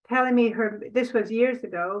 telling me this was years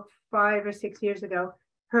ago, 5 or 6 years ago,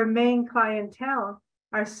 her main clientele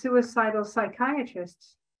are suicidal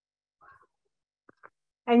psychiatrists.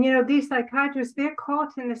 And, these psychiatrists, they're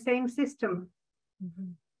caught in the same system,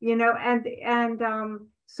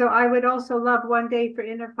 so I would also love one day for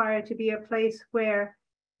Inner Fire to be a place where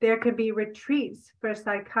there could be retreats for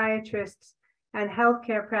psychiatrists and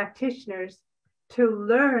healthcare practitioners to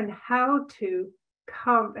learn how to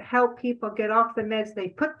help people get off the meds they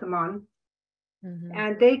put them on.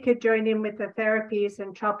 And they could join in with the therapies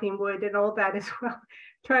and chopping wood and all that as well,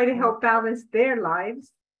 try to help balance their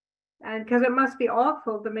lives. And because it must be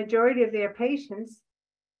awful, the majority of their patients,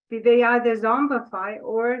 they either zombify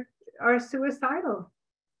or are suicidal,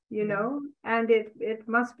 and it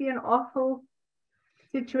must be an awful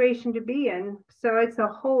situation to be in. So it's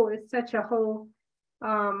such a whole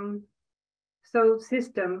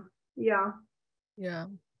system.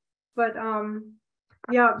 But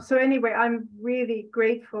so anyway, I'm really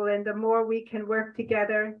grateful, and the more we can work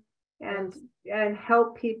together and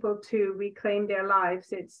help people to reclaim their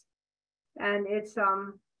lives, it's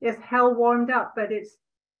hell warmed up, but it's,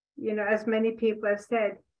 as many people have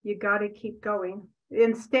said, you got to keep going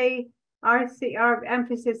and stay. Our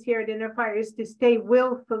emphasis here at Inner Fire is to stay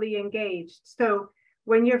willfully engaged. So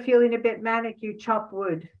when you're feeling a bit manic, you chop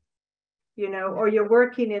wood, or you're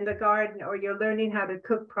working in the garden, or you're learning how to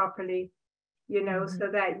cook properly, so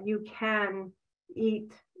that you can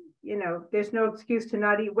eat, there's no excuse to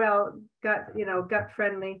not eat well, gut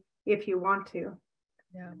friendly if you want to.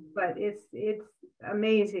 But it's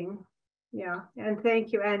amazing. And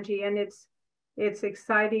thank you, Angie. And it's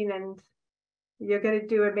exciting, and you're going to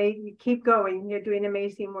do amazing. You keep going. You're doing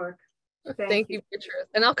amazing work. Thank you, Beatrice.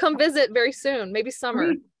 And I'll come visit very soon, maybe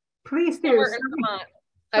summer. Please do. Summer in Vermont.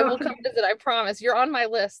 I will come visit. I promise. You're on my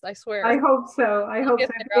list. I swear. I hope so.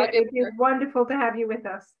 It'd be wonderful to have you with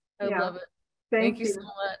us. I love it. Thank you so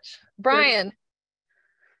much. Brian.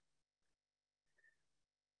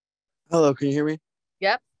 Hello, can you hear me?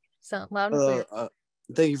 Yep. Sound loud and clear.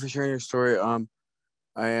 Thank you for sharing your story.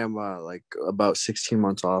 I am like about 16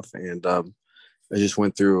 months off, and I just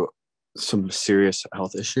went through some serious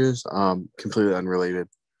health issues, completely unrelated.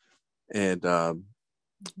 And I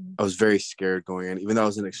was very scared going in. Even though I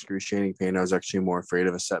was in excruciating pain, I was actually more afraid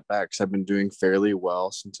of a setback, because I've been doing fairly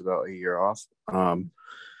well since about a year off. And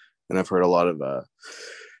I've heard a lot of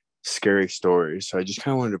scary stories. So I just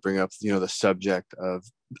kind of wanted to bring up, the subject of,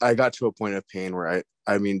 I got to a point of pain where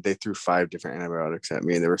I mean, they threw 5 different antibiotics at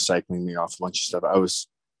me, and they were cycling me off a bunch of stuff.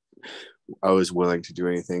 I was willing to do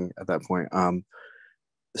anything at that point.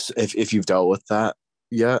 So if you've dealt with that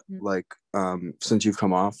yet, like, since you've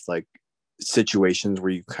come off, like, situations where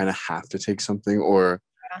you kind of have to take something, or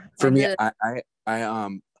for me, I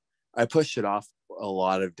pushed it off a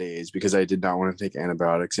lot of days because I did not want to take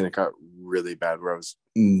antibiotics, and it got really bad where I was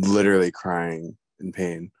literally crying in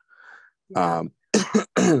pain.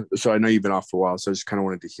 So I know you've been off for a while, so I just kind of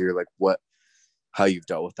wanted to hear like how you've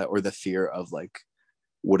dealt with that, or the fear of like,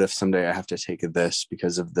 what if someday I have to take this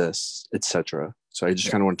because of this, etc. So I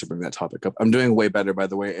just kind of wanted to bring that topic up. I'm doing way better, by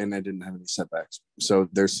the way, and I didn't have any setbacks. So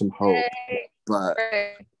there's some hope. Yay. But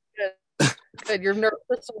Good. Your nervous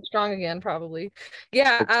system is strong again, probably.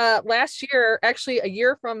 Yeah. Last year, actually a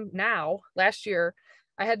year from now, last year,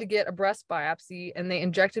 I had to get a breast biopsy and they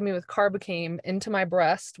injected me with Carbocaine into my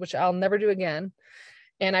breast, which I'll never do again.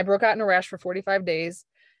 And I broke out in a rash for 45 days.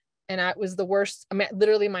 And it was the worst, I mean,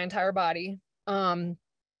 literally my entire body. And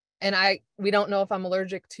we don't know if I'm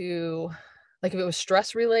allergic to, like, if it was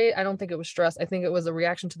stress related. I don't think it was stress. I think it was a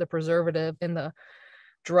reaction to the preservative in the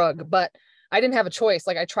drug, but I didn't have a choice.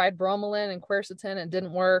 Like, I tried bromelain and quercetin and it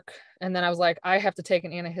didn't work. And then I was like, I have to take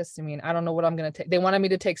an antihistamine. I don't know what I'm going to take. They wanted me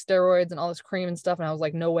to take steroids and all this cream and stuff. And I was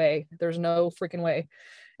like, no way. There's no freaking way.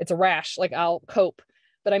 It's a rash. Like, I'll cope.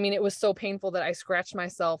 But I mean, it was so painful that I scratched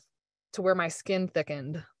myself to where my skin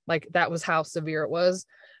thickened. Like, that was how severe it was.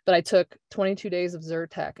 But I took 22 days of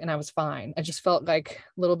Zyrtec and I was fine. I just felt like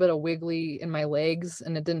a little bit of wiggly in my legs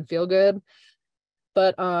and it didn't feel good.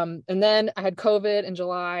 But and then I had COVID in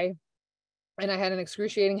July and I had an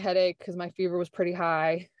excruciating headache because my fever was pretty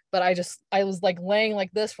high. But I was like laying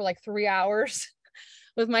like this for like 3 hours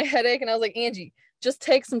with my headache. And I was like, Angie, just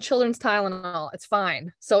take some children's Tylenol. It's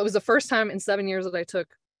fine. So it was the first time in 7 years that I took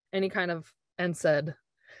any kind of NSAID.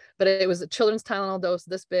 But it was a children's Tylenol dose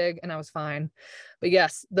this big and I was fine. But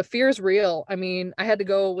yes, the fear is real. I mean, I had to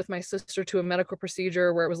go with my sister to a medical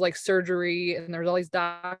procedure where it was like surgery and there was all these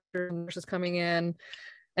doctors and nurses coming in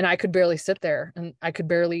and I could barely sit there and I could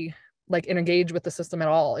barely like engage with the system at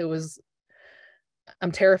all.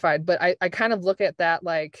 I'm terrified, but I kind of look at that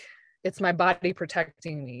like it's my body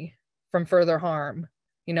protecting me from further harm.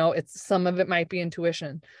 You know, some of it might be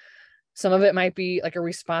intuition. Some of it might be like a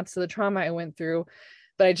response to the trauma I went through.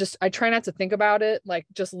 But I try not to think about it. Like,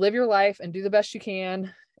 just live your life and do the best you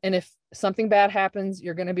can. And if something bad happens,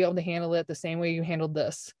 you're going to be able to handle it the same way you handled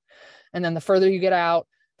this. And then the further you get out,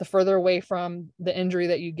 the further away from the injury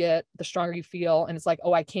that you get, the stronger you feel. And it's like,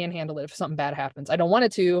 oh, I can handle it if something bad happens. I don't want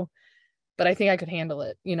it to, but I think I could handle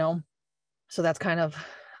it, you know? So that's kind of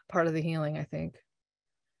part of the healing, I think.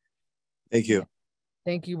 Thank you.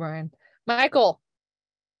 Thank you, Brian. Michael.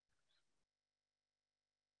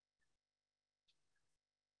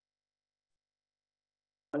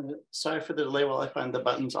 Sorry for the delay while I find the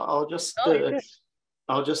buttons. I'll just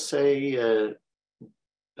say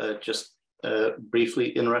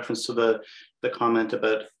briefly in reference to the comment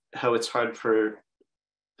about how it's hard for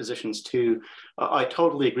physicians too. I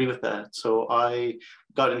totally agree with that. So I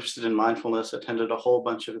got interested in mindfulness, attended a whole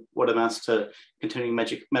bunch of what amounts to continuing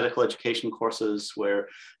medical education courses where,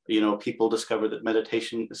 you know, people discover that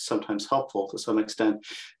meditation is sometimes helpful to some extent.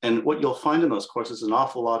 And what you'll find in those courses is an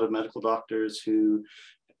awful lot of medical doctors who,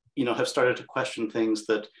 you know, have started to question things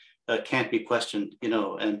that can't be questioned, you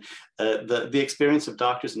know, and the experience of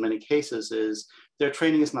doctors in many cases is their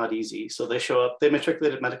training is not easy. So they show up, they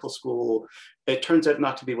matriculate at medical school. It turns out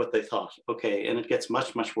not to be what they thought. Okay. And it gets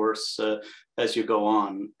much, much worse as you go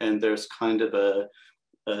on. And there's kind of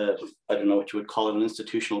I don't know what you would call it, an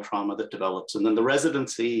institutional trauma that develops. And then the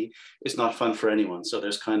residency is not fun for anyone. So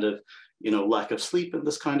there's kind of, you know, lack of sleep and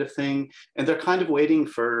this kind of thing. And they're kind of waiting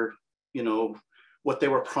for, you know, what they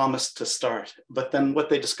were promised to start. But then what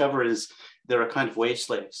they discover is they're a kind of wage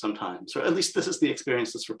slave sometimes, or at least this is the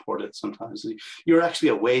experience that's reported sometimes. You're actually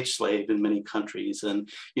a wage slave in many countries and,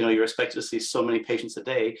 you know, you're expected to see so many patients a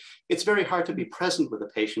day. It's very hard to be present with a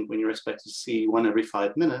patient when you're expected to see one every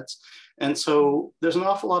 5 minutes. And so there's an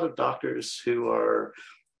awful lot of doctors who are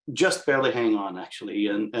just barely hanging on actually.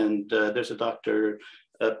 And there's a doctor,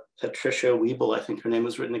 Patricia Wiebel, I think her name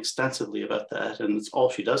was written extensively about that. And it's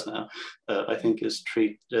all she does now, I think, is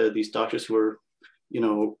treat these doctors who are, you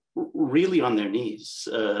know, really on their knees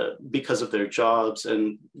because of their jobs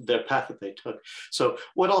and their path that they took. So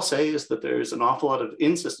what I'll say is that there's an awful lot of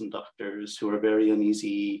in-system doctors who are very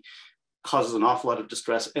uneasy, causes an awful lot of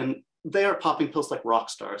distress. And they are popping pills like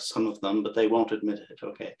rock stars, some of them, but they won't admit it,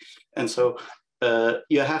 okay? And so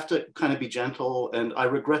you have to kind of be gentle. And I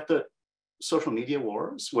regret that social media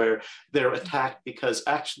wars where they're attacked because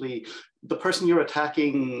actually the person you're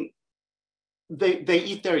attacking, they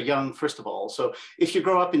eat their young, first of all. So if you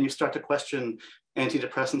grow up and you start to question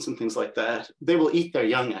antidepressants and things like that, they will eat their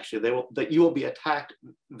young actually. You will be attacked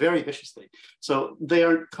very viciously. So they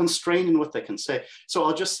are constrained in what they can say. So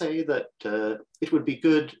I'll just say that it would be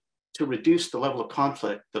good to reduce the level of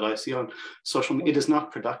conflict that I see on social media. It is not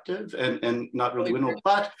productive and not really winnable,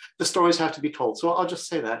 but the stories have to be told. So I'll just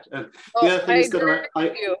say that. And the other thing is that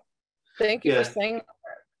Thank you for saying that.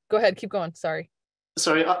 Go ahead, keep going, sorry.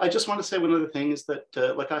 Sorry, I just want to say one other thing is that,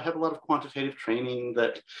 like, I have a lot of quantitative training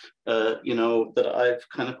that, you know, that I've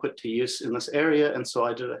kind of put to use in this area. And so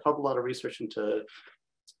I did a hell of a lot of research into,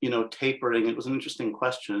 you know, tapering. It was an interesting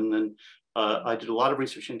question. And I did a lot of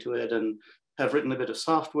research into it and have written a bit of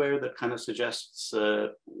software that kind of suggests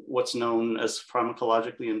what's known as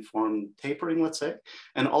pharmacologically informed tapering, let's say.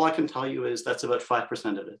 And all I can tell you is that's about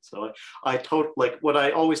 5% of it. So like what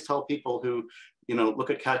I always tell people who, you know, look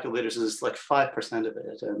at calculators is like 5% of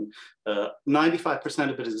it, and 95%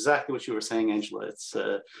 of it is exactly what you were saying, Angela. It's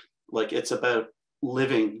like, it's about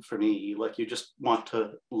living for me. Like, you just want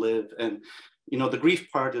to live, and you know, the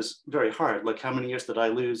grief part is very hard. Like, how many years did I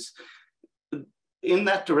lose? In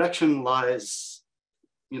that direction lies,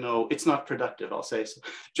 you know, it's not productive, I'll say. So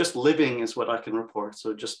just living is what I can report.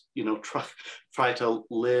 So just, you know, try to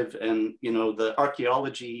live, and you know, the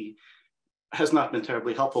archaeology has not been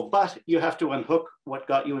terribly helpful, but you have to unhook what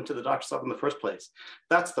got you into the doctor's office in the first place.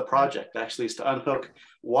 That's the project, actually, is to unhook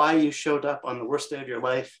why you showed up on the worst day of your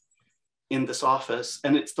life in this office,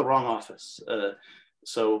 and it's the wrong office.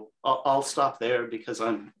 So I'll stop there because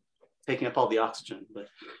I'm taking up all the oxygen, but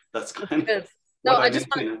that's kind of no, I just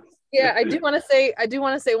want to, yeah, I do want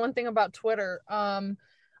to say one thing about Twitter.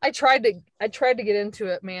 I tried to get into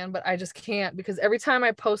it, man, but I just can't, because every time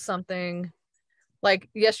I post something, like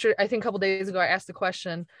yesterday, I think a couple days ago, I asked the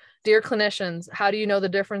question, dear clinicians, how do you know the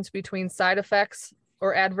difference between side effects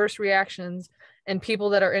or adverse reactions and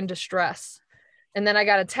people that are in distress? And then I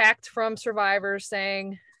got attacked from survivors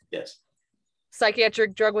saying, yes,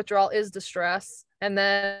 psychiatric drug withdrawal is distress. And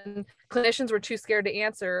then clinicians were too scared to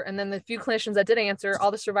answer. And then the few clinicians that did answer,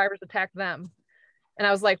 all the survivors attacked them. And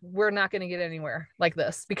I was like, we're not going to get anywhere like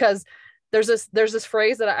this, because there's this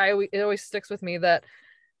phrase that it always sticks with me, that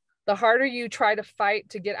the harder you try to fight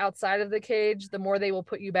to get outside of the cage, the more they will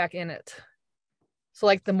put you back in it. So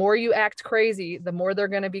like, the more you act crazy, the more they're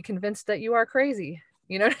going to be convinced that you are crazy,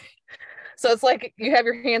 you know? So it's like you have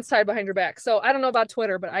your hands tied behind your back. So I don't know about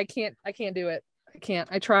Twitter, but I can't do it. I can't.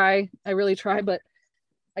 I really try, but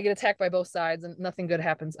I get attacked by both sides and nothing good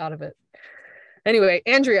happens out of it. Anyway,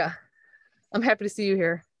 Andrea, I'm happy to see you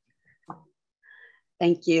here.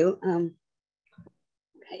 Thank you.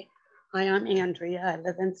 Okay. Hi, I'm Andrea. I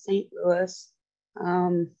live in St. Louis.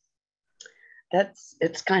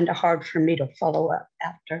 It's kind of hard for me to follow up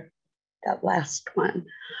after that last one.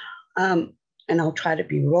 And I'll try to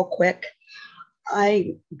be real quick.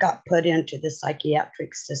 I got put into the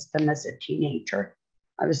psychiatric system as a teenager.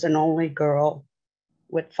 I was an only girl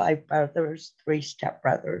with 5 brothers, 3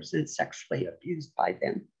 stepbrothers, and sexually abused by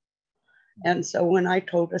them. And so when I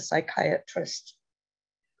told a psychiatrist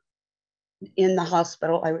in the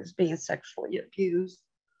hospital I was being sexually abused,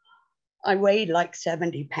 I weighed like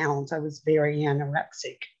 70 pounds. I was very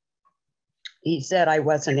anorexic. He said I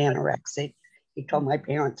wasn't anorexic. He told my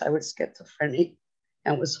parents I was schizophrenic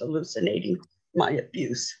and was hallucinating my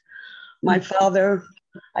abuse. My father,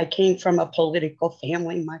 I came from a political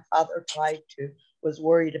family. My father was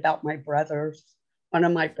worried about my brothers, one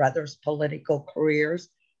of my brother's political careers.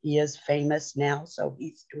 He is famous now, so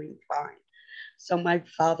he's doing fine. So my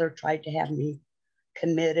father tried to have me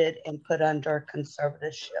committed and put under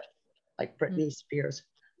conservatorship, like Britney Spears.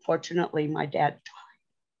 Fortunately, my dad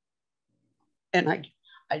died. And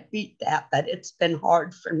I beat that, but it's been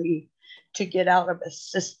hard for me to get out of a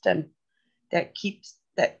system that keeps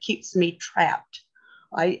me trapped.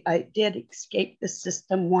 I did escape the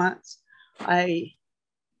system once. I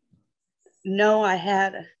know I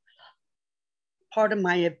had part of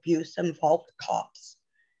my abuse involved cops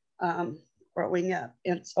growing up.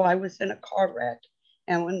 And so I was in a car wreck.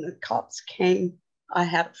 And when the cops came, I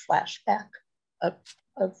had a flashback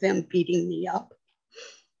of them beating me up.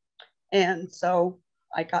 And so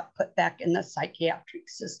I got put back in the psychiatric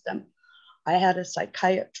system. I had a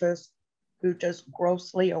psychiatrist who just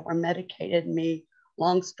grossly over-medicated me.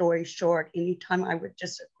 Long story short, anytime I would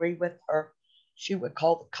disagree with her, she would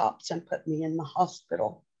call the cops and put me in the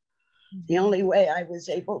hospital. The only way I was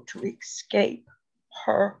able to escape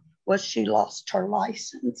her was she lost her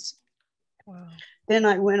license. Wow. Then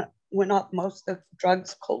I went off most of the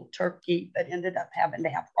drugs cold turkey, but ended up having to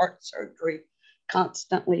have heart surgery,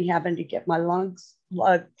 constantly having to get my lungs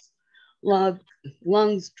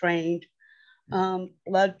drained,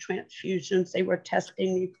 blood transfusions. They were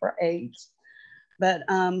testing me for AIDS. But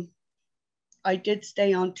I did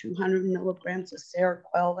stay on 200 milligrams of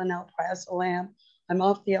Seroquel and alprazolam. I'm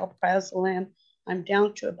off the alprazolam. I'm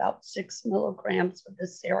down to about 6 milligrams of the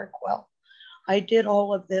Seroquel. I did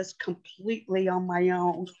all of this completely on my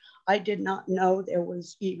own. I did not know there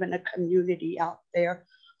was even a community out there.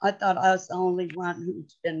 I thought I was the only one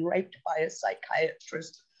who's been raped by a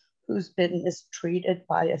psychiatrist who's been mistreated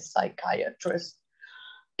by a psychiatrist.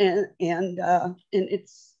 And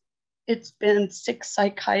it's been 6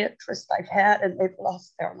 psychiatrists I've had, and they've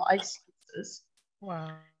lost their licenses.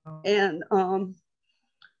 Wow. And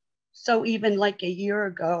so even like a year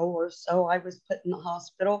ago or so, I was put in the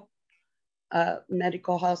hospital,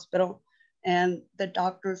 medical hospital, and the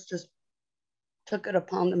doctors just took it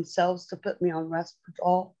upon themselves to put me on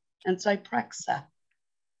Respirol and Zyprexa.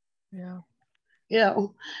 Yeah. You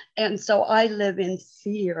know, and so I live in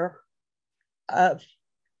fear of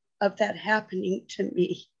that happening to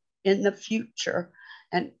me in the future.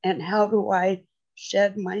 And how do I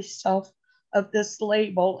shed myself of this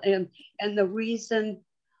label? And the reason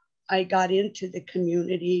I got into the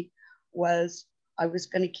community was I was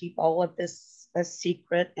going to keep all of this a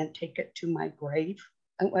secret and take it to my grave.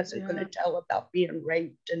 I wasn't going to tell about being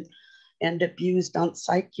raped and abused on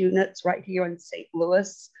psych units right here in St.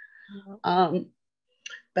 Louis.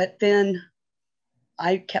 But then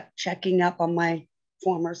I kept checking up on my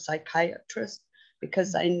former psychiatrist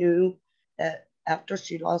because I knew that after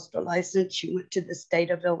she lost her license, she went to the state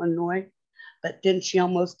of Illinois, but then she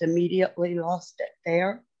almost immediately lost it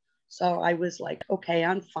there. So I was like, okay,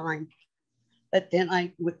 I'm fine. But then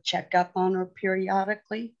I would check up on her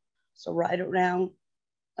periodically. So right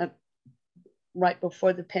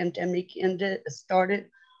before the pandemic started,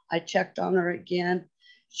 I checked on her again.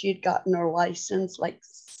 She had gotten her license like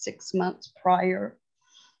 6 months prior,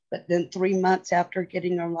 but then 3 months after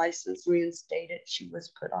getting her license reinstated, she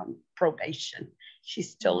was put on probation. She's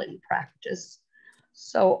still in practice.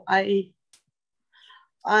 So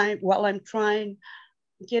while I'm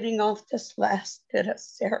getting off this last bit of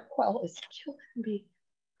Seroquel is killing me.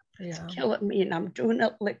 It's killing me, and I'm doing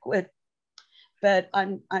it liquid. But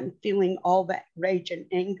I'm feeling all that rage and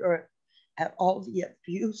anger at all the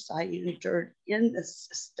abuse I endured in the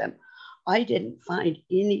system. I didn't find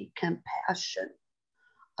any compassion.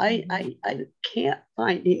 I can't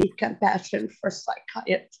find any compassion for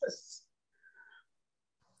psychiatrists.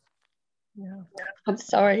 Yeah. I'm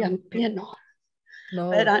sorry, I'm being honest. No,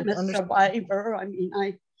 but I'm a survivor. I mean,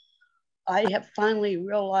 I have finally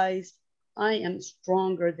realized I am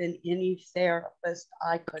stronger than any therapist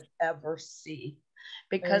I could ever see,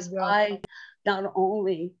 because I not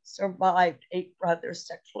only survived 8 brothers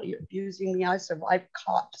sexually abusing me, I survived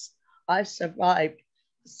cops. I survived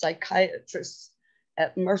psychiatrists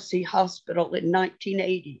at Mercy Hospital in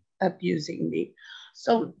 1980 abusing me.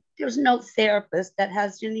 So there's no therapist that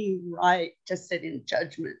has any right to sit in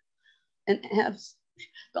judgment and have.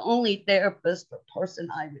 The only therapist or person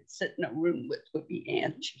I would sit in a room with would be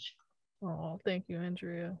Angie. Oh, thank you,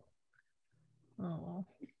 Andrea. Oh,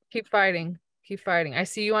 keep fighting. Keep fighting. I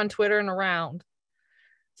see you on Twitter and around.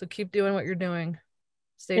 So keep doing what you're doing.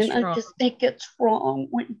 Stay strong. I just think it's wrong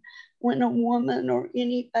when a woman or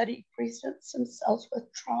anybody presents themselves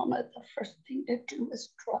with trauma, the first thing to do is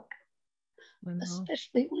drug it,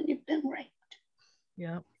 especially when you've been raped.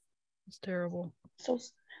 Yeah, it's terrible. So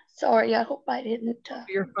sorry, I hope I didn't.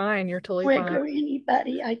 You're fine. You're totally trigger fine.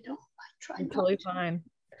 Anybody. I try You're not totally to. fine.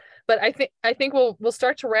 But I think we'll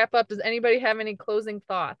start to wrap up. Does anybody have any closing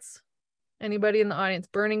thoughts? Anybody in the audience?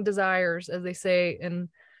 Burning desires, as they say in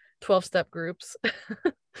 12-step groups.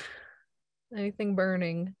 Anything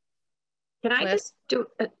burning? Can I just do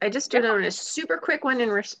a super quick one in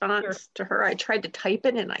response to her? I tried to type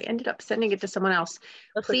it and I ended up sending it to someone else.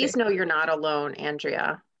 That's Please know you're not alone,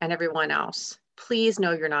 Andrea, and everyone else. Please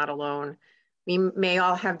know you're not alone. We may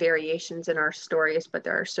all have variations in our stories, but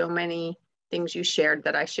there are so many things you shared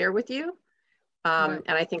that I share with you. And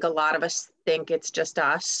I think a lot of us think it's just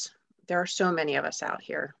us. There are so many of us out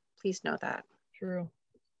here. Please know that. True.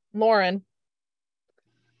 Lauren.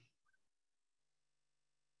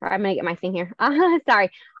 I'm gonna get my thing here. Sorry.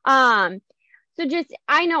 So just,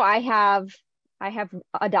 I know I have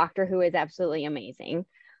a doctor who is absolutely amazing,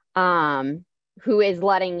 who is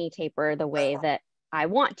letting me taper the way that I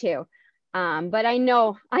want to. But I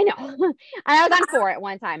know, I was on 4 at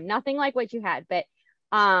one time, nothing like what you had, but,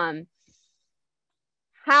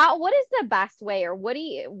 what is the best way, or what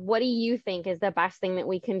do you think is the best thing that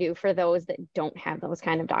we can do for those that don't have those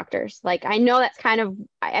kind of doctors? Like, I know that's kind of,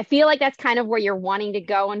 I feel like that's kind of where you're wanting to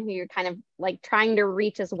go and who you're kind of like trying to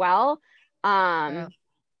reach as well. But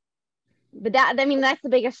that, I mean, that's the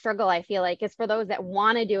biggest struggle, I feel like, is for those that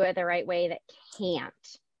want to do it the right way that can't.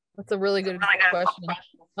 That's a really good question.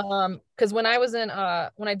 Because when I was in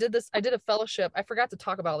when I did a fellowship. I forgot to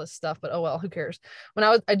talk about all this stuff, but oh well, who cares?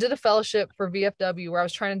 I did a fellowship for VFW where I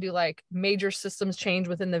was trying to do like major systems change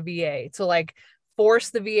within the VA to like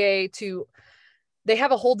force the VA to they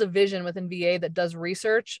have a whole division within VA that does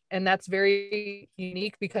research, and that's very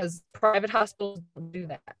unique because private hospitals don't do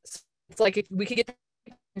that. So it's like if we could get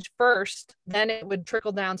first, then it would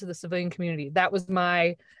trickle down to the civilian community. That was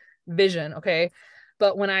my vision. Okay.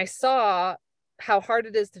 But when I saw how hard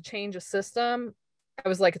it is to change a system, I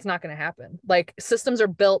was like, it's not going to happen. Like, systems are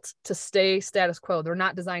built to stay status quo. They're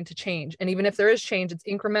not designed to change. And even if there is change, it's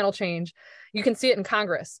incremental change. You can see it in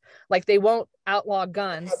Congress. Like, they won't outlaw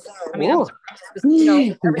guns. I mean, you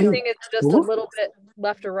know, everything is just a little bit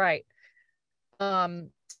left or right.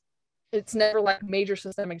 It's never like major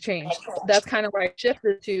systemic change. That's kind of where I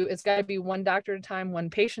shifted to. It's got to be one doctor at a time, one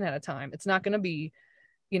patient at a time. It's not going to be,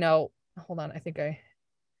 you know, hold on. I think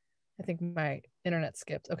my internet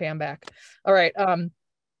skipped. Okay, I'm back. All right.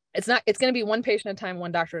 It's going to be one patient at a time,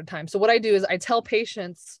 one doctor at a time. So what I do is I tell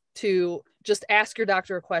patients to just ask your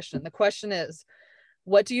doctor a question. The question is,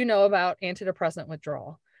 what do you know about antidepressant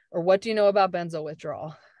withdrawal? Or what do you know about benzo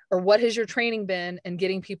withdrawal? Or what has your training been in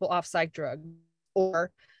getting people off psych drugs?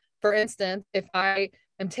 Or, for instance, if I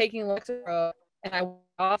am taking Lexapro and I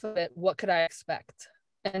off of it, what could I expect?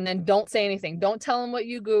 And then don't say anything. Don't tell them what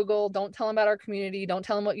you Google. Don't tell them about our community. Don't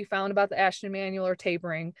tell them what you found about the Ashton Manual or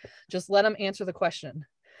tapering. Just let them answer the question.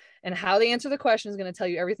 And how they answer the question is going to tell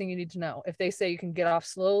you everything you need to know. If they say you can get off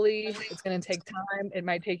slowly, it's going to take time. It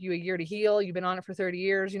might take you a year to heal. You've been on it for 30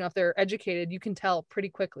 years. You know, if they're educated, you can tell pretty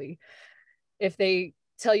quickly. If they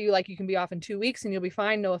tell you like you can be off in 2 weeks and you'll be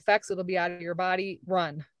fine, no effects, it'll be out of your body,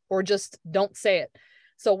 run, or just don't say it.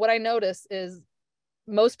 So what I notice is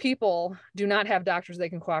most people do not have doctors they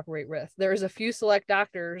can cooperate with. There's a few select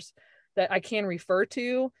doctors that I can refer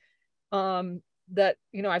to that,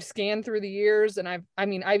 you know, I've scanned through the years, and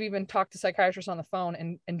I've even talked to psychiatrists on the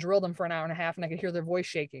phone and drilled them for an hour and a half, and I could hear their voice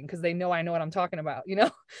shaking because they know I know what I'm talking about, you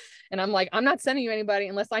know? And I'm like, I'm not sending you anybody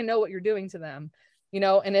unless I know what you're doing to them, you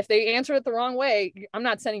know? And if they answer it the wrong way, I'm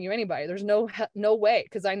not sending you anybody. There's no way,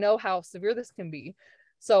 because I know how severe this can be.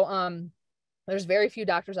 So there's very few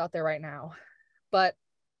doctors out there right now. But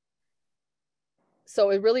so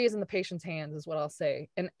it really is in the patient's hands is what I'll say.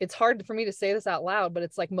 And it's hard for me to say this out loud, but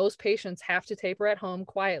it's like most patients have to taper at home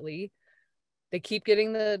quietly. They keep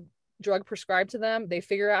getting the drug prescribed to them. They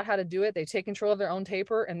figure out how to do it. They take control of their own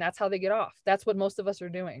taper, and that's how they get off. That's what most of us are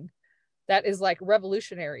doing. That is like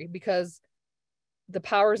revolutionary because the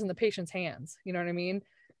power is in the patient's hands. You know what I mean?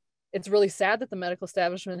 It's really sad that the medical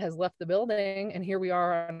establishment has left the building and here we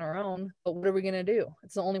are on our own, but what are we going to do?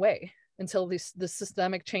 It's the only way until the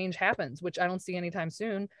systemic change happens, which I don't see anytime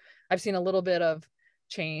soon. I've seen a little bit of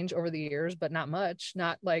change over the years, but not much,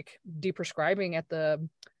 not like deprescribing at the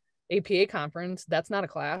APA conference. That's not a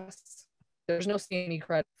class. There's no CNE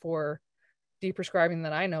credit for deprescribing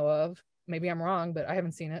that I know of. Maybe I'm wrong, but I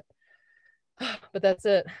haven't seen it. But that's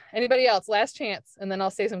it. Anybody else? Last chance. And then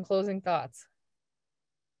I'll say some closing thoughts.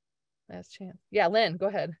 Last chance. Yeah, Lynn, go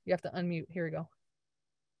ahead. You have to unmute. Here we go.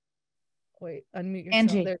 Wait, unmute yourself.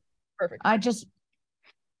 Angie, there. Perfect. I just,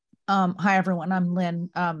 hi everyone, I'm Lynn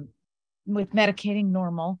with Medicating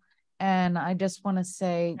Normal. And I just want to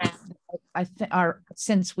say,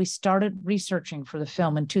 since we started researching for the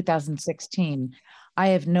film in 2016, I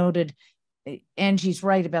have noted, Angie's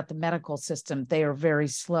right about the medical system. They are very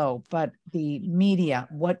slow, but the media,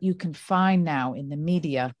 what you can find now in the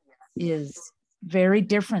media is very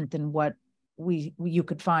different than what you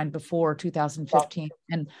could find before 2015.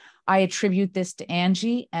 And I attribute this to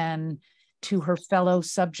Angie and to her fellow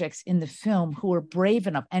subjects in the film who are brave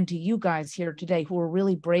enough, and to you guys here today who are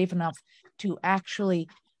really brave enough to actually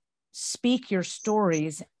speak your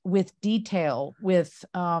stories with detail, with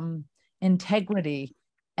integrity.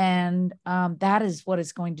 And that is what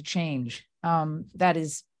is going to change. That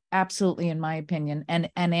is absolutely, in my opinion. And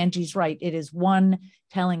Angie's right. It is one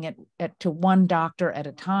telling it to one doctor at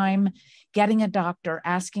a time, getting a doctor,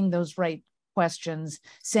 asking those right questions,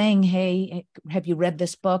 saying, hey, have you read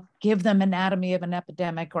this book? Give them Anatomy of an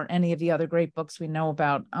Epidemic or any of the other great books we know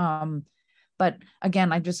about. But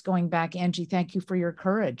again, I'm just going back, Angie, thank you for your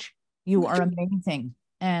courage. You are amazing.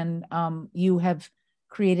 And you have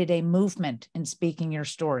created a movement in speaking your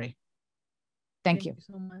story. Thank you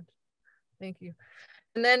so much. Thank you.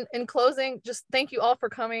 And then in closing, just thank you all for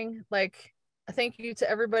coming. Like, thank you to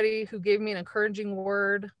everybody who gave me an encouraging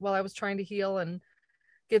word while I was trying to heal and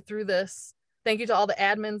get through this. Thank you to all the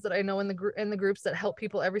admins that I know in the groups that help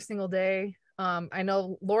people every single day. I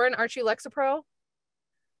know Lauren, Archie, Lexapro.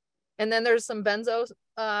 And then there's some Benzo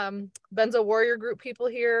Warrior Group people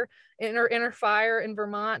here, Inner Fire in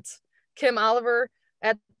Vermont, Kim Oliver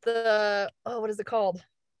at the, what is it called?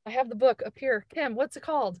 I have the book up here. Kim, what's it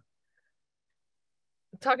called?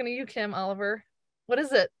 I'm talking to you, Kim Oliver. What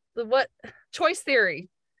is it? What? Choice Theory.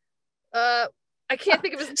 I I can't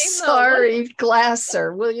think of his name. Sorry,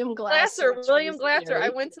 Glasser, William Glasser. William Glasser. I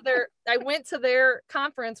went to their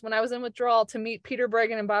conference when I was in withdrawal to meet Peter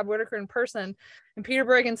Bregan and Bob Whitaker in person. And Peter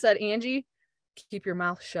Bregan said, Angie, keep your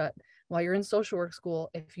mouth shut while you're in social work school.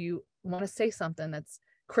 If you want to say something that's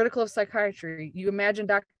critical of psychiatry, you imagine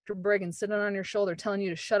Dr. Bregan sitting on your shoulder telling you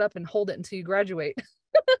to shut up and hold it until you graduate.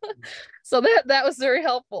 So that was very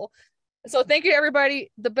helpful. So thank you,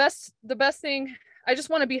 everybody. The best thing, I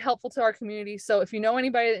just want to be helpful to our community. So if you know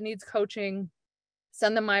anybody that needs coaching,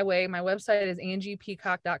 send them my way. My website is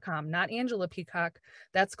angiepeacock.com, not Angela Peacock.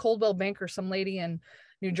 That's Coldwell Banker, some lady in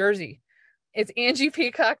New Jersey. It's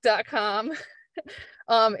angiepeacock.com.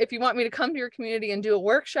 If you want me to come to your community and do a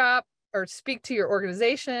workshop or speak to your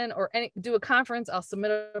organization or do a conference, I'll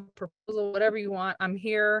submit a proposal, whatever you want. I'm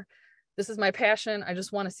here. This is my passion. I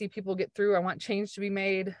just want to see people get through. I want change to be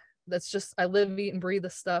made. That's just, I live, eat, and breathe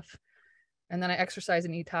this stuff. And then I exercise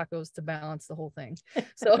and eat tacos to balance the whole thing.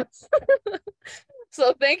 So,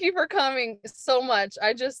 so thank you for coming so much.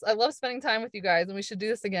 I love spending time with you guys, and we should do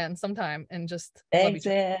this again sometime and just Thanks, love each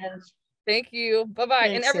other. Thank you. Bye-bye.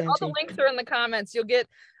 Thanks, And all the Angie. links are in the comments.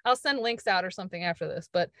 I'll send links out or something after this,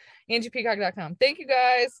 but angiepeacock.com. Thank you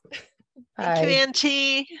guys. Thank you,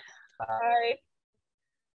 Angie. Bye.